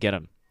 It's time to get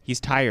him. He's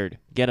tired.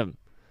 Get him.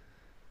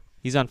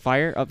 He's on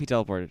fire. Up, he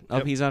teleported.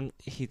 Up, yep.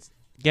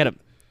 Get him.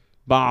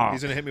 Bah.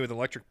 He's going to hit me with an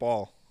electric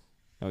ball.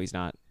 No, he's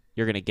not.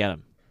 You're going to get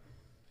him.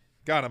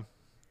 Got him.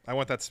 I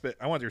want that spit.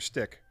 I want your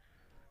stick.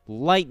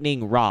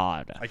 Lightning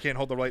rod. I can't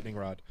hold the lightning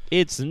rod.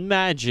 It's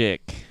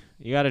magic.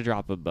 You got to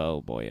drop a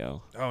bow,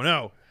 boyo. Oh,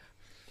 no.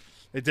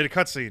 It did a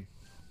cutscene.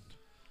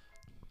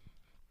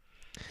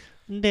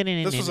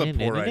 This was a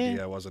poor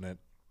idea, wasn't it?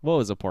 What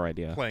was a poor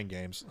idea? Playing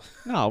games.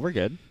 No, we're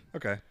good.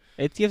 Okay.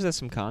 It gives us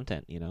some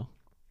content,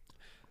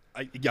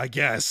 I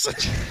guess.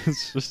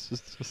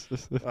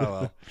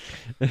 Oh,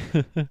 well.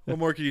 What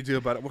more can you do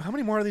about it? Well, how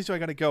many more of these do I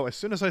got to go? As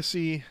soon as I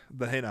see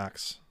the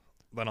Hinox,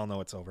 then I'll know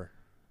it's over.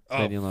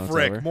 Oh,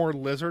 frick. More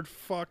lizard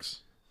fucks.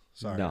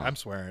 Sorry, no. I'm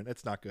swearing.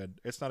 It's not good.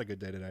 It's not a good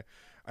day today.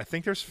 I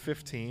think there's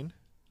 15.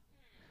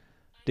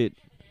 Dude.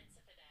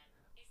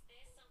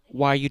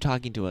 Why are you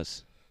talking to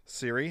us?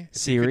 Siri?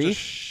 Siri? Just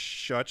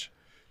shut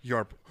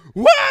your...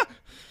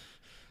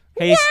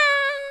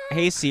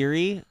 Hey,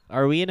 Siri,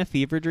 are we in a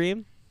fever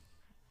dream?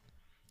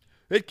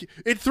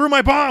 It threw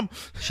my bomb!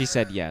 She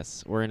said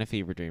yes. We're in a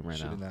fever dream right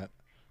now.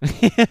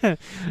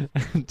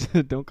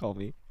 Don't call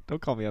me.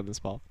 Don't call me on this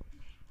ball.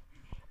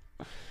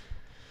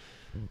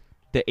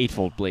 The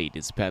eightfold blade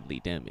is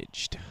badly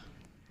damaged.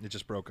 It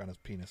just broke on his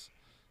penis.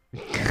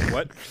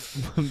 What?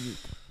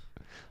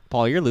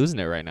 Paul, you're losing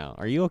it right now.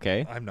 Are you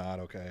okay? I'm not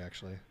okay,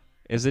 actually.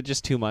 Is it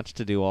just too much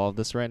to do all of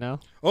this right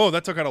now? Oh,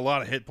 that took out a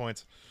lot of hit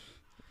points.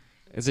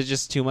 Is it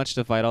just too much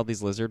to fight all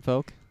these lizard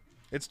folk?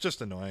 It's just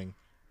annoying.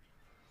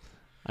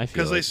 I feel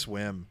because they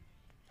swim.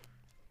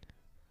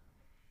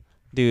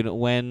 Dude,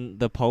 when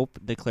the Pope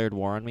declared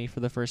war on me for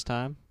the first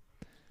time,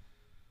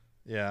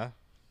 yeah,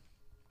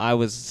 I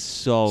was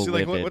so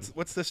livid. Like,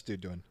 what's this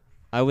dude doing?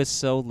 I was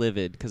so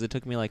livid because it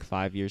took me like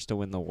 5 years to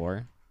win the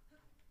war,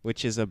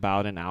 which is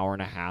about an hour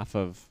and a half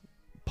of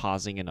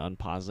pausing and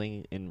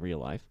unpausing in real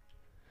life,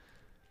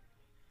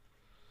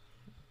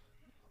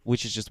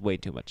 which is just way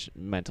too much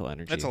mental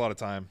energy. That's a lot of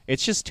time.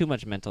 It's just too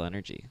much mental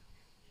energy.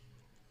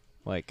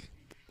 Like,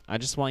 I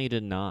just want you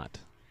to not.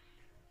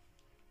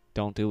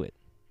 Don't do it.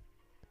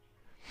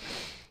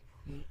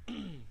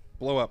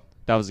 Blow up.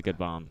 That was a good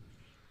bomb.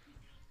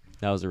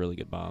 That was a really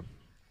good bomb.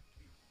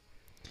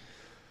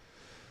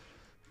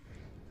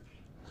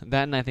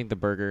 That and I think the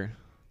burger.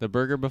 The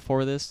burger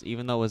before this,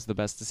 even though it was the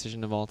best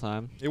decision of all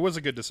time, It was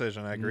a good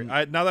decision. I agree.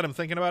 Now that I'm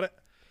thinking about it,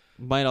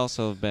 might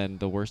also have been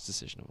the worst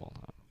decision of all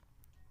time.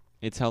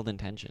 It's held in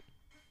tension.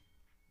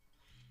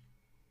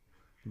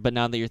 But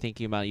now that you're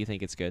thinking about it, you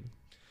think it's good?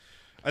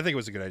 I think it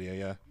was a good idea,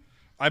 yeah.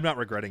 I'm not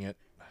regretting it.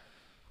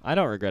 I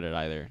don't regret it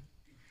either.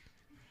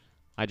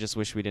 I just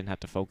wish we didn't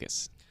have to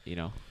focus, you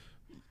know?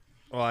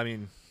 Well, I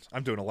mean,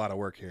 I'm doing a lot of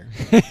work here.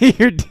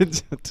 You're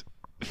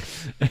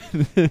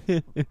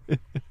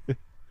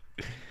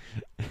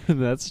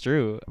That's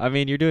true. I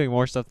mean, you're doing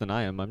more stuff than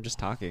I am. I'm just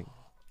talking.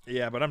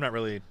 Yeah, but I'm not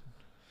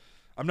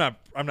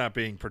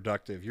being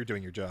productive. You're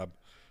doing your job.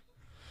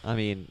 I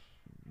mean,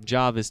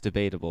 job is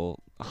debatable.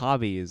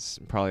 Hobby is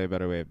probably a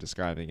better way of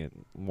describing it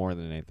more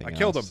than anything else. I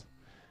killed him.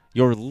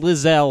 Your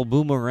Lizelle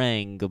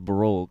boomerang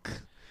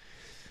broke.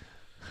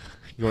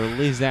 Your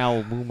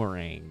Lizelle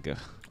boomerang.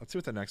 Let's see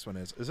what the next one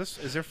is.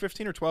 Is there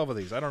 15 or 12 of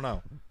these? I don't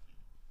know.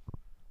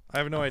 I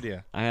have no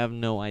idea. I have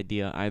no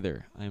idea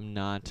either. I'm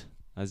not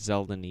a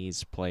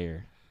Zeldanese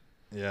player.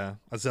 Yeah,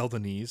 a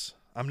Zeldanese.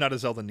 I'm not a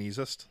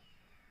Zeldanesist.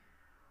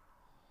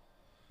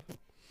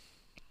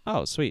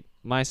 Oh, sweet.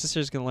 My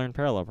sister's going to learn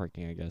parallel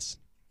parking, I guess.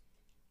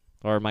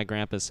 Or my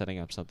grandpa's setting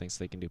up something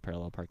so they can do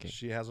parallel parking.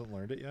 She hasn't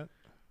learned it yet?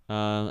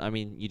 I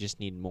mean, you just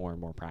need more and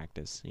more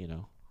practice, you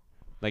know.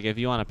 Like, if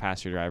you want to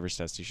pass your driver's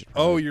test, you should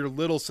Oh, your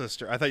little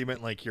sister. I thought you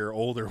meant, like, your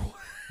older one.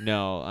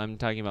 No, I'm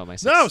talking about my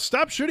No,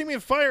 stop shooting me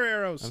with fire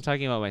arrows. I'm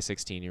talking about my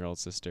 16-year-old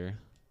sister.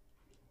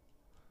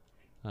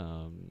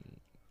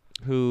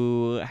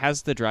 Who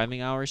has the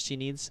driving hours she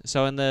needs.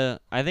 So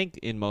I think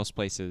in most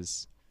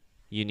places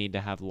you need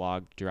to have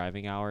logged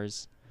driving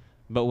hours.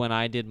 But when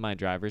I did my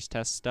driver's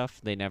test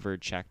stuff, they never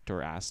checked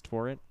or asked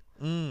for it.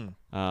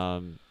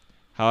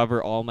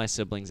 However, all my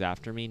siblings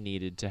after me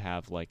needed to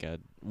have like a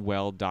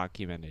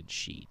well-documented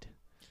sheet.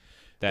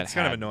 That's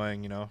kind of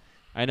annoying, you know.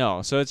 I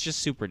know. So it's just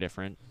super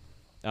different.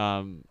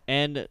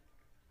 And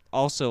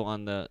also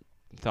on the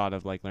thought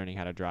of like learning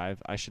how to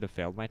drive, I should have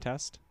failed my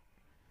test.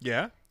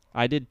 Yeah?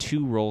 I did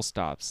 2 roll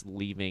stops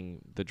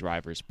leaving the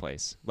driver's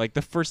place. Like,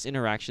 the first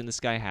interaction this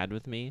guy had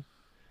with me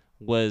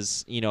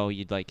was, you know,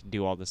 you'd, like,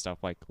 do all this stuff,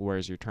 like,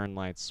 where's your turn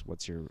lights?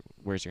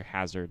 Where's your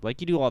hazard? Like,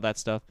 you do all that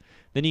stuff.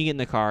 Then you get in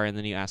the car, and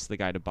then you ask the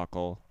guy to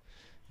buckle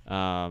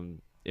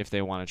if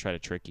they want to try to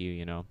trick you,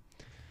 you know.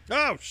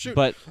 Oh, shoot.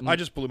 But I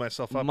just blew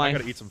myself up. I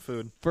got to eat some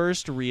food.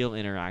 First real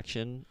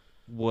interaction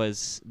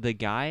was the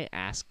guy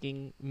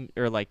asking,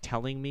 or, like,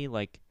 telling me,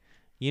 like,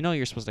 you know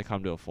you're supposed to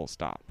come to a full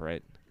stop,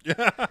 right?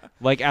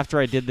 Like after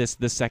I did this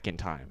the second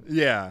time.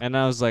 Yeah. And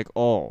I was like,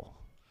 oh.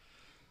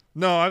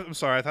 No, I'm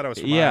sorry. I thought I was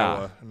from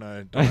Iowa.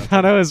 And I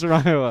thought I was from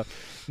Iowa.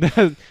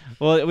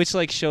 Well, which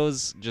like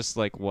shows just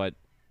like what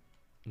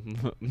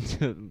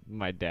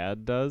my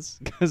dad does,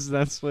 because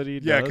that's what he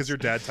does. Yeah, because your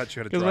dad taught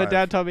you how to drive. Because my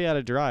dad taught me how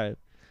to drive.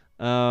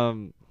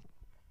 And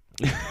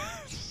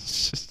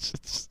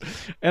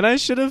I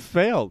should have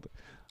failed.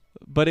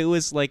 But it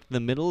was like the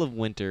middle of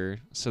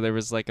winter, so there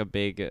was like a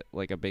big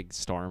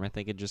storm I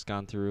think had just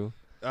gone through.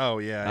 Oh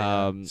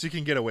yeah. So you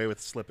can get away with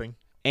slipping.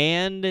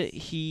 And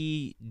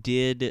I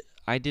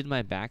did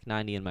my back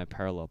 90 and my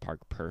parallel park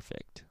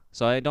perfect.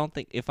 So I don't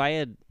think if I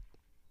had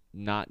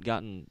not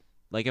gotten,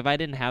 like if I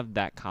didn't have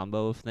that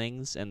combo of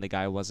things and the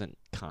guy wasn't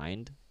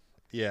kind,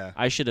 yeah,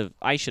 I should have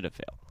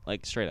failed.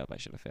 Like straight up, I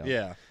should have failed.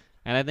 Yeah.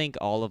 And I think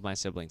all of my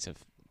siblings have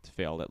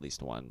failed at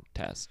least one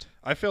test.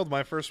 I failed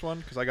my first one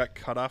because I got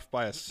cut off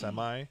by a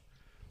semi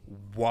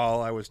while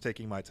I was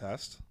taking my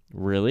test.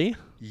 Really?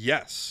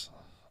 Yes.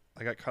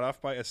 I got cut off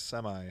by a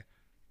semi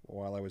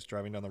while I was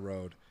driving down the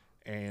road.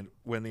 And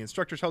when the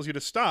instructor tells you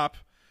to stop,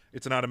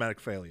 it's an automatic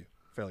failure.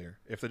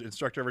 If the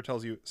instructor ever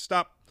tells you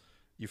stop,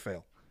 you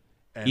fail.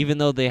 And even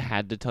though they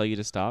had to tell you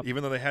to stop?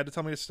 Even though they had to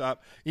tell me to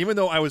stop. Even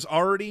though I was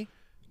already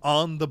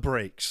on the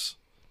brakes.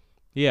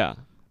 Yeah.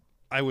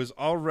 I was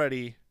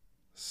already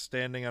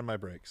standing on my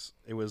brakes.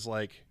 It was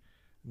like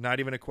not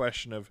even a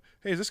question of,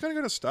 hey, is this going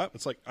to go to stop?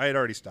 It's like I had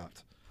already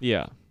stopped.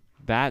 Yeah.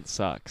 That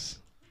sucks.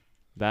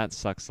 That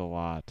sucks a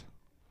lot.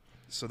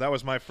 So that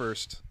was my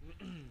first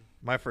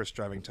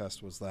driving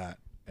test was that.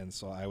 And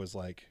so I was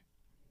like,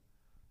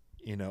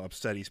 you know,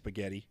 upsetty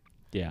spaghetti.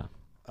 Yeah.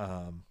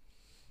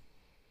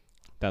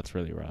 That's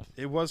really rough.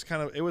 It was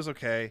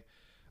okay.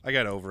 I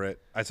got over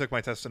it. I took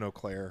my test in Eau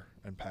Claire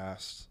and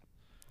passed.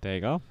 There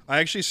you go. I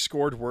actually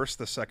scored worse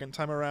the second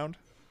time around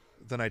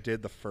than I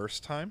did the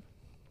first time.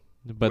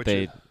 But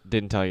they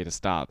didn't tell you to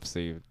stop, so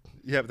you...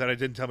 Yeah, but they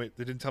didn't tell me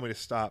to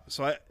stop.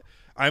 So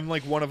I'm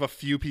like one of a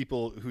few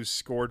people who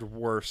scored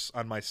worse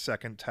on my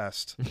second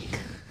test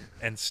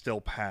and still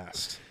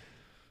passed.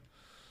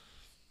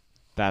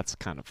 That's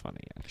kind of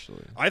funny,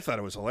 actually. I thought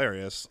it was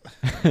hilarious.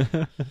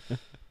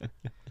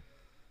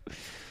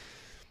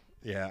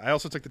 Yeah, I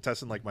also took the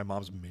test in like my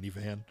mom's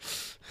minivan.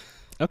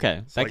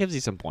 Okay, So, that like, gives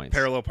you some points.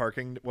 Parallel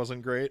parking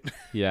wasn't great.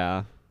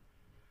 Yeah.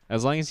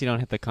 As long as you don't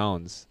hit the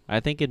cones. I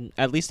think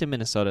at least in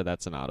Minnesota,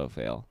 that's an auto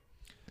fail.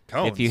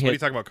 Cones? What are you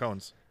talking about,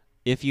 cones?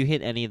 If you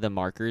hit any of the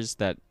markers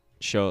that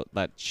show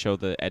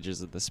the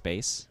edges of the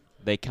space,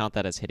 they count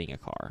that as hitting a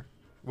car.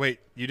 Wait,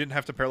 you didn't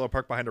have to parallel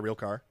park behind a real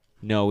car?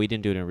 No, we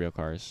didn't do it in real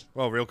cars.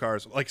 Well, real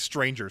cars, like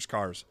strangers'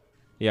 cars.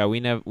 Yeah, we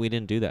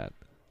didn't do that.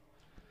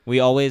 They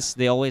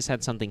always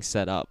had something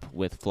set up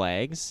with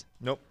flags.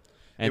 Nope.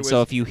 And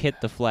so if you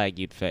hit the flag,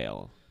 you'd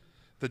fail.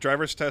 The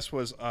driver's test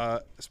was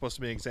supposed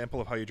to be an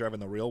example of how you drive in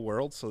the real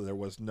world, so there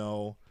was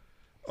no,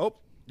 oh,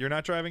 you're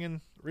not driving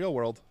in real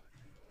world.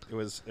 It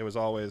was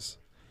always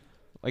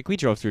like we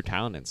drove through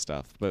town and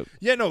stuff, but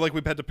yeah, no, like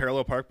we had to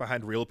parallel park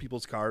behind real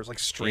people's cars, like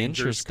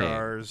strangers'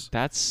 cars.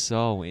 That's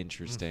so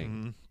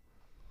interesting.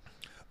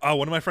 Mm-hmm.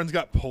 One of my friends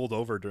got pulled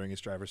over during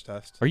his driver's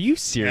test. Are you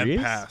serious?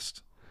 And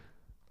passed.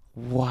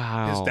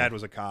 Wow. His dad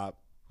was a cop.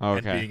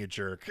 Okay. And being a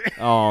jerk.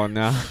 Oh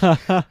no.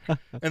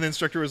 And the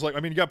instructor was like, I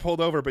mean, you got pulled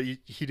over, but you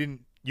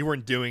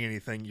weren't doing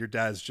anything. Your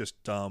dad's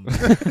just dumb.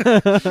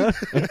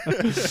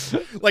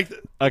 Like,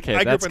 okay,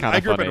 I grew up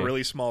in funny. a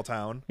really small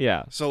town.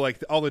 Yeah. So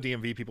like all the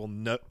DMV people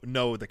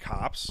know the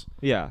cops.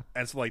 Yeah.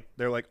 And so like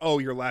they're like, oh,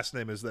 your last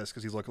name is this,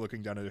 because he's like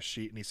looking down at a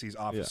sheet and he sees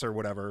officer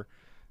whatever.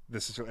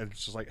 This is, and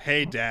it's just like,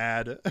 hey,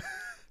 dad.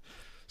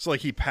 So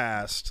like he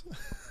passed.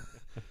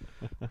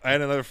 I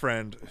had another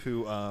friend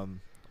who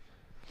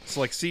so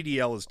like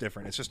CDL is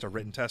different. It's just a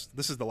written test.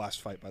 This is the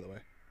last fight, by the way.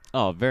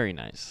 Oh, very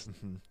nice.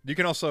 Mm-hmm. You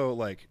can also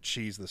like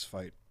cheese this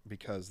fight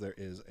because there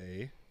is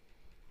a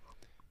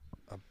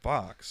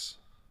box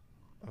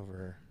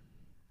over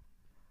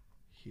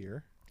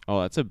here.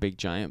 Oh, that's a big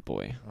giant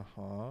boy.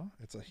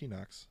 It's a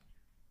Hinox.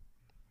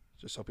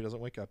 Just hope he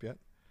doesn't wake up yet.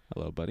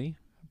 Hello, buddy.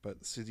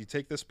 But so you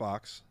take this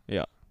box.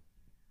 Yeah.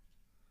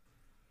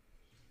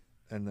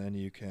 And then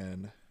you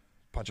can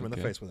punch him in the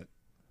face with it.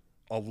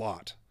 A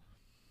lot.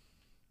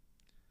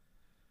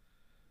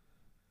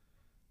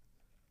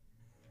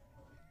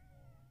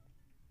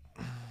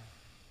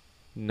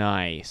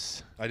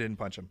 Nice. I didn't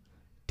punch him.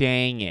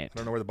 Dang it. I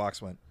don't know where the box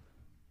went.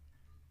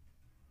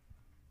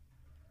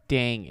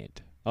 Dang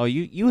it. Oh,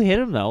 you hit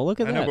him, though. Look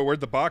at that. I know, but where'd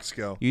the box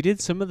go? You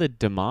did some of the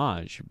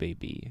damage,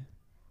 baby.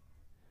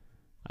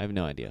 I have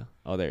no idea.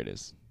 Oh, there it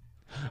is.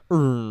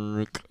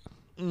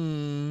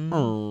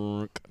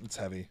 It's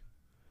heavy.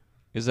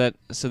 Is that...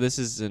 So this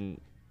is an...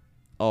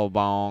 Oh,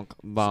 bonk,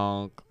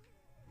 bonk.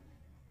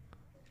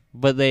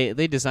 But they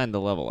designed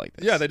the level like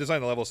this. Yeah, they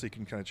designed the level so you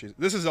can kind of choose.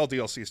 This is all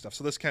DLC stuff,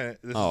 so this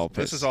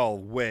is all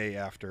way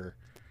after.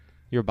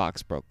 Your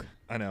box broke.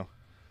 I know.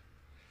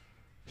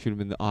 Should have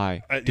been the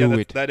eye. Do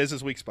it. That is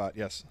his weak spot,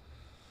 yes.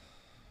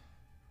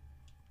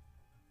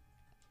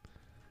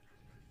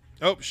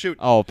 Oh, shoot.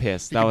 Oh,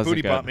 piss. He that was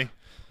booty good. bought me.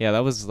 Yeah,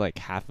 that was like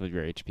half of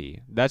your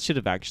HP. That should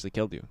have actually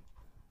killed you.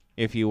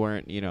 If you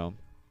weren't,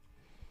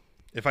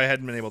 If I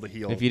hadn't been able to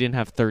heal. If you didn't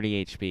have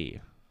 30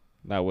 HP,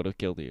 that would have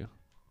killed you.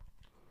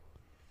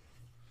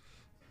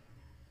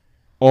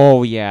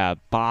 Oh, yeah.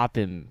 Bop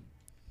him.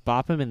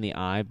 Bop him in the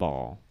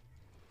eyeball.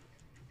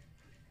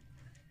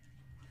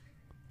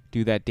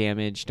 Do that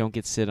damage. Don't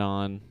get sit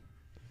on.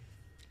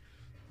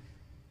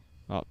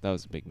 Oh, that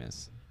was a big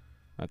miss.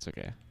 That's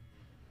okay.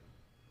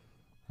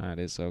 That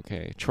is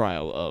okay.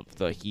 Trial of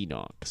the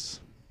Hinox.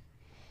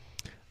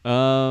 I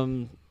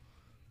don't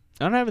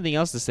have anything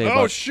else to say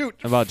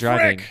about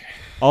driving.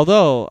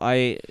 Although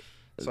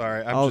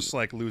Sorry, I'm just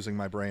like losing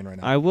my brain right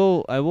now. I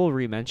will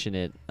re-mention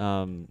it.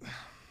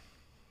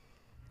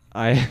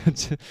 Back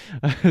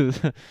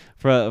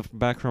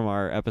from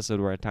our episode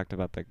where I talked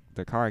about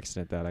the car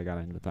accident that I got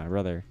in with my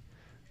brother.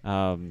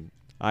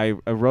 I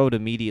rode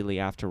immediately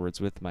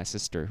afterwards with my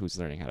sister, who's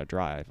learning how to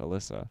drive,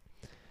 Alyssa,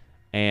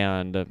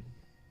 and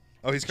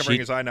he's covering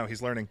his eye now.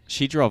 He's learning.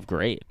 She drove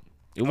great.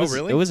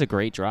 Really? It was a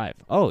great drive.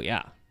 Oh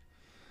yeah.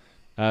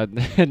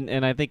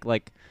 And I think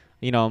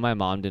my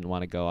mom didn't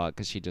want to go out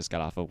because she just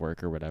got off of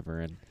work or whatever,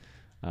 and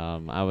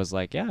I was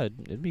like, yeah,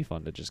 it'd be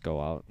fun to just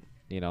go out.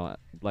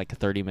 Like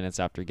 30 minutes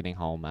after getting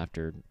home,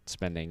 after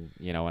spending,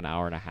 an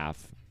hour and a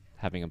half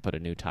having him put a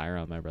new tire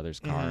on my brother's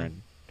car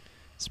and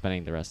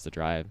spending the rest of the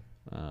drive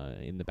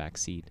in the back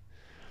seat.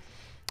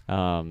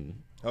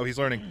 He's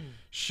learning.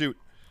 Shoot.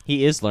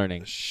 He is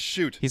learning.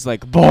 Shoot. He's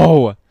like,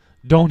 Bo,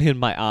 don't hit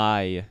my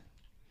eye.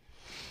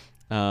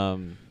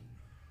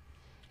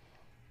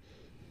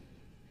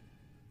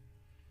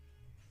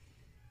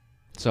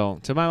 So,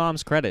 to my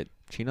mom's credit,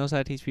 she knows how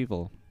to teach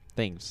people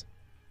things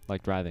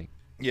like driving.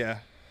 Yeah.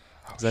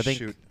 I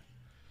think,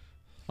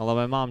 although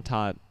my mom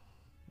taught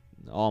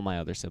all my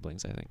other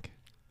siblings, I think.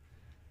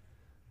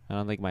 I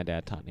don't think my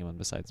dad taught anyone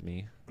besides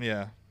me.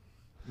 Yeah.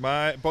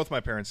 Both my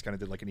parents kind of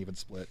did like an even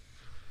split.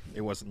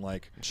 It wasn't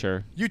like,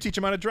 sure, you teach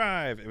them how to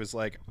drive. It was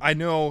like, I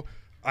know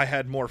I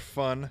had more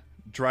fun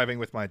driving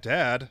with my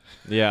dad.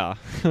 Yeah.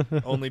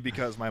 Only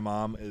because my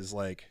mom is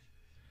like,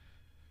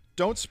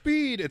 don't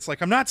speed. It's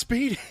like, I'm not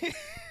speeding.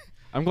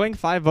 I'm going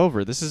 5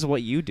 over. This is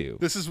what you do.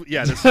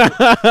 Yeah.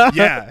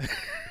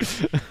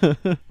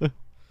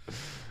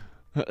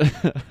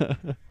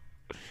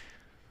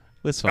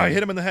 It's fine. I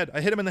hit him in the head.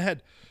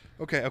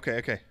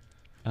 Okay.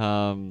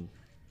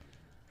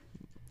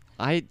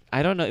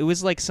 I don't know. It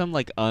was like some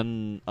like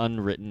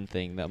unwritten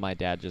thing that my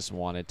dad just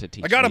wanted to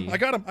teach I got me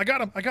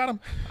him.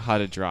 how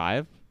to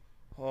drive.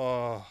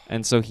 Oh.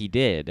 And so he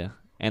did.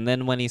 And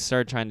then when he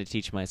started trying to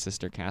teach my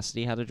sister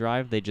Cassidy how to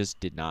drive, they just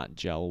did not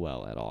gel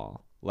well at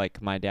all.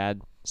 Like my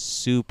dad,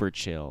 super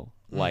chill.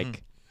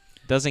 Like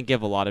doesn't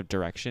give a lot of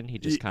direction. He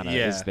just kind of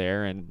is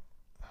there and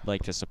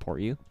like to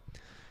support you.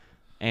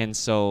 And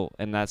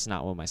that's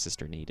not what my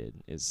sister needed.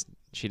 Is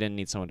she didn't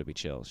need someone to be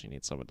chill. She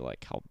needs someone to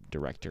like help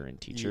direct her and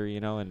teach her,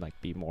 and like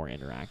be more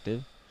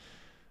interactive.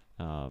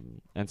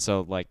 And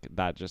so like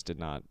that just did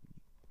not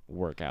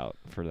work out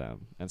for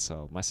them. And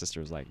so my sister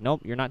was like,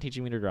 "Nope, you're not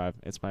teaching me to drive.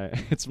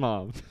 It's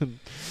mom."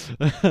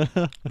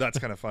 That's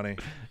kind of funny.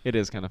 It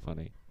is kind of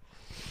funny.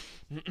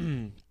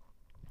 And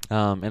then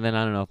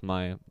I don't know if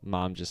my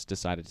mom just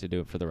decided to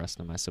do it for the rest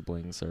of my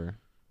siblings or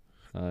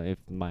if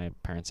my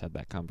parents had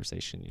that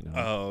conversation,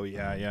 Oh,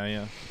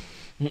 yeah.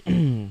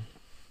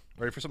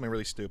 Ready for something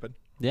really stupid?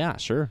 Yeah,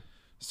 sure.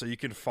 So you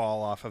can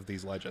fall off of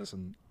these ledges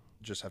and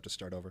just have to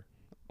start over.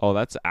 Oh,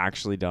 that's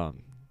actually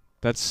dumb.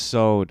 That's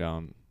so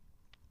dumb.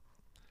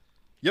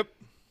 Yep.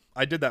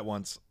 I did that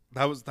once.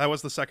 That was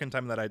the second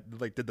time that I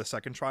did the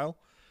second trial.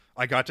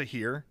 I got to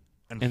here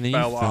and then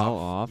fell you fell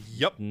off?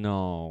 Yep.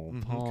 No.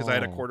 Because I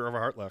had a quarter of a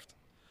heart left.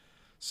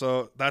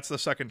 So that's the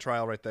second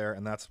trial right there,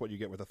 and that's what you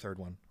get with the third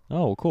one.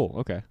 Oh, cool.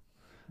 Okay.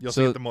 You'll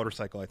see it at the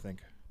motorcycle, I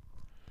think.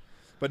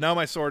 But now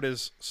my sword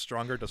is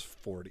stronger, does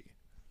 40.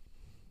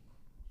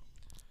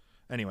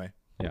 Anyway.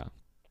 Yeah.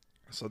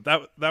 So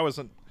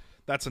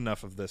that's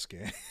enough of this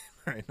game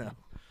right now.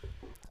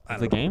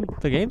 The game's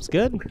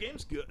good. The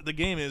game's good. The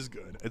game is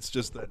good. It's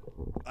just that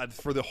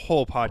for the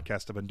whole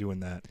podcast I've been doing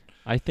that.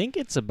 I think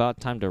it's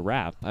about time to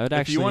wrap. I would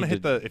if you want to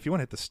hit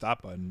the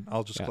stop button,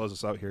 I'll just close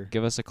us out here.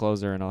 Give us a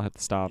closer and I'll hit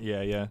the stop.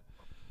 Yeah.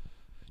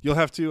 You'll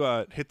have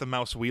to hit the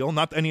mouse wheel,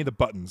 not any of the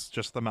buttons,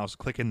 just the mouse.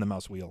 Click in the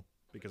mouse wheel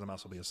because the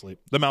mouse will be asleep.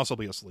 The mouse will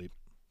be asleep.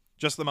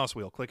 Just the mouse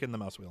wheel. Click in the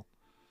mouse wheel.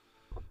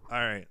 All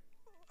right.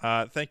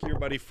 Thank you,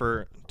 everybody,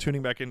 for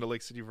tuning back into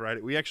Lake City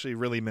Variety. We actually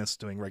really miss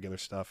doing regular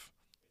stuff.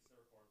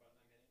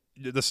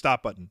 The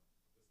stop button.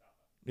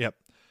 Yep.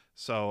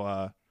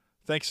 So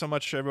thanks so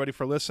much, everybody,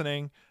 for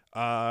listening.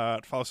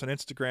 Follow us on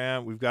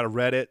Instagram. We've got a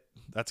Reddit.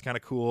 That's kind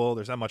of cool.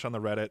 There's not much on the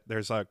Reddit.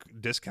 There's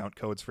discount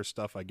codes for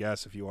stuff, I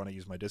guess, if you want to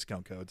use my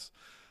discount codes.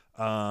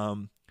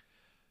 Support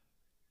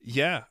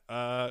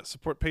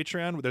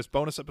Patreon. There's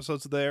bonus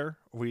episodes there.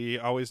 We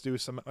always do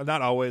some,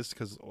 not always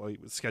because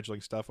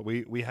scheduling stuff. But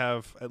we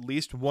have at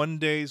least 1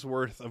 day's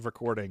worth of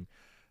recording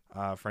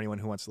for anyone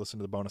who wants to listen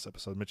to the bonus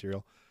episode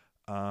material.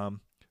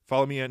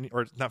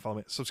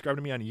 Subscribe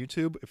to me on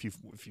YouTube if you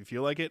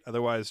feel like it.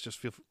 Otherwise,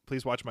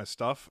 please watch my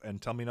stuff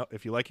and tell me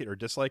if you like it or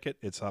dislike it.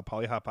 It's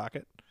Polyhop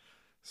Pocket.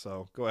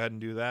 So go ahead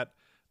and do that.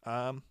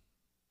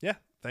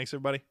 Thanks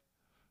everybody.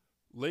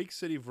 Lake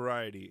City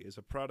Variety is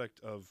a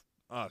product of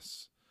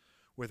us,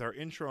 with our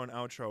intro and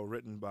outro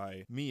written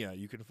by Mia.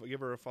 You can give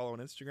her a follow on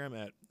Instagram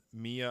at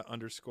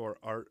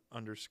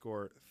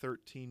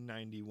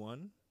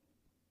Mia_art_1391.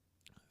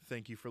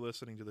 Thank you for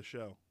listening to the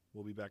show.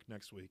 We'll be back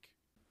next week.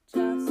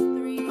 Just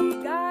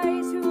three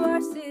guys who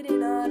are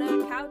sitting on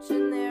a couch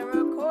and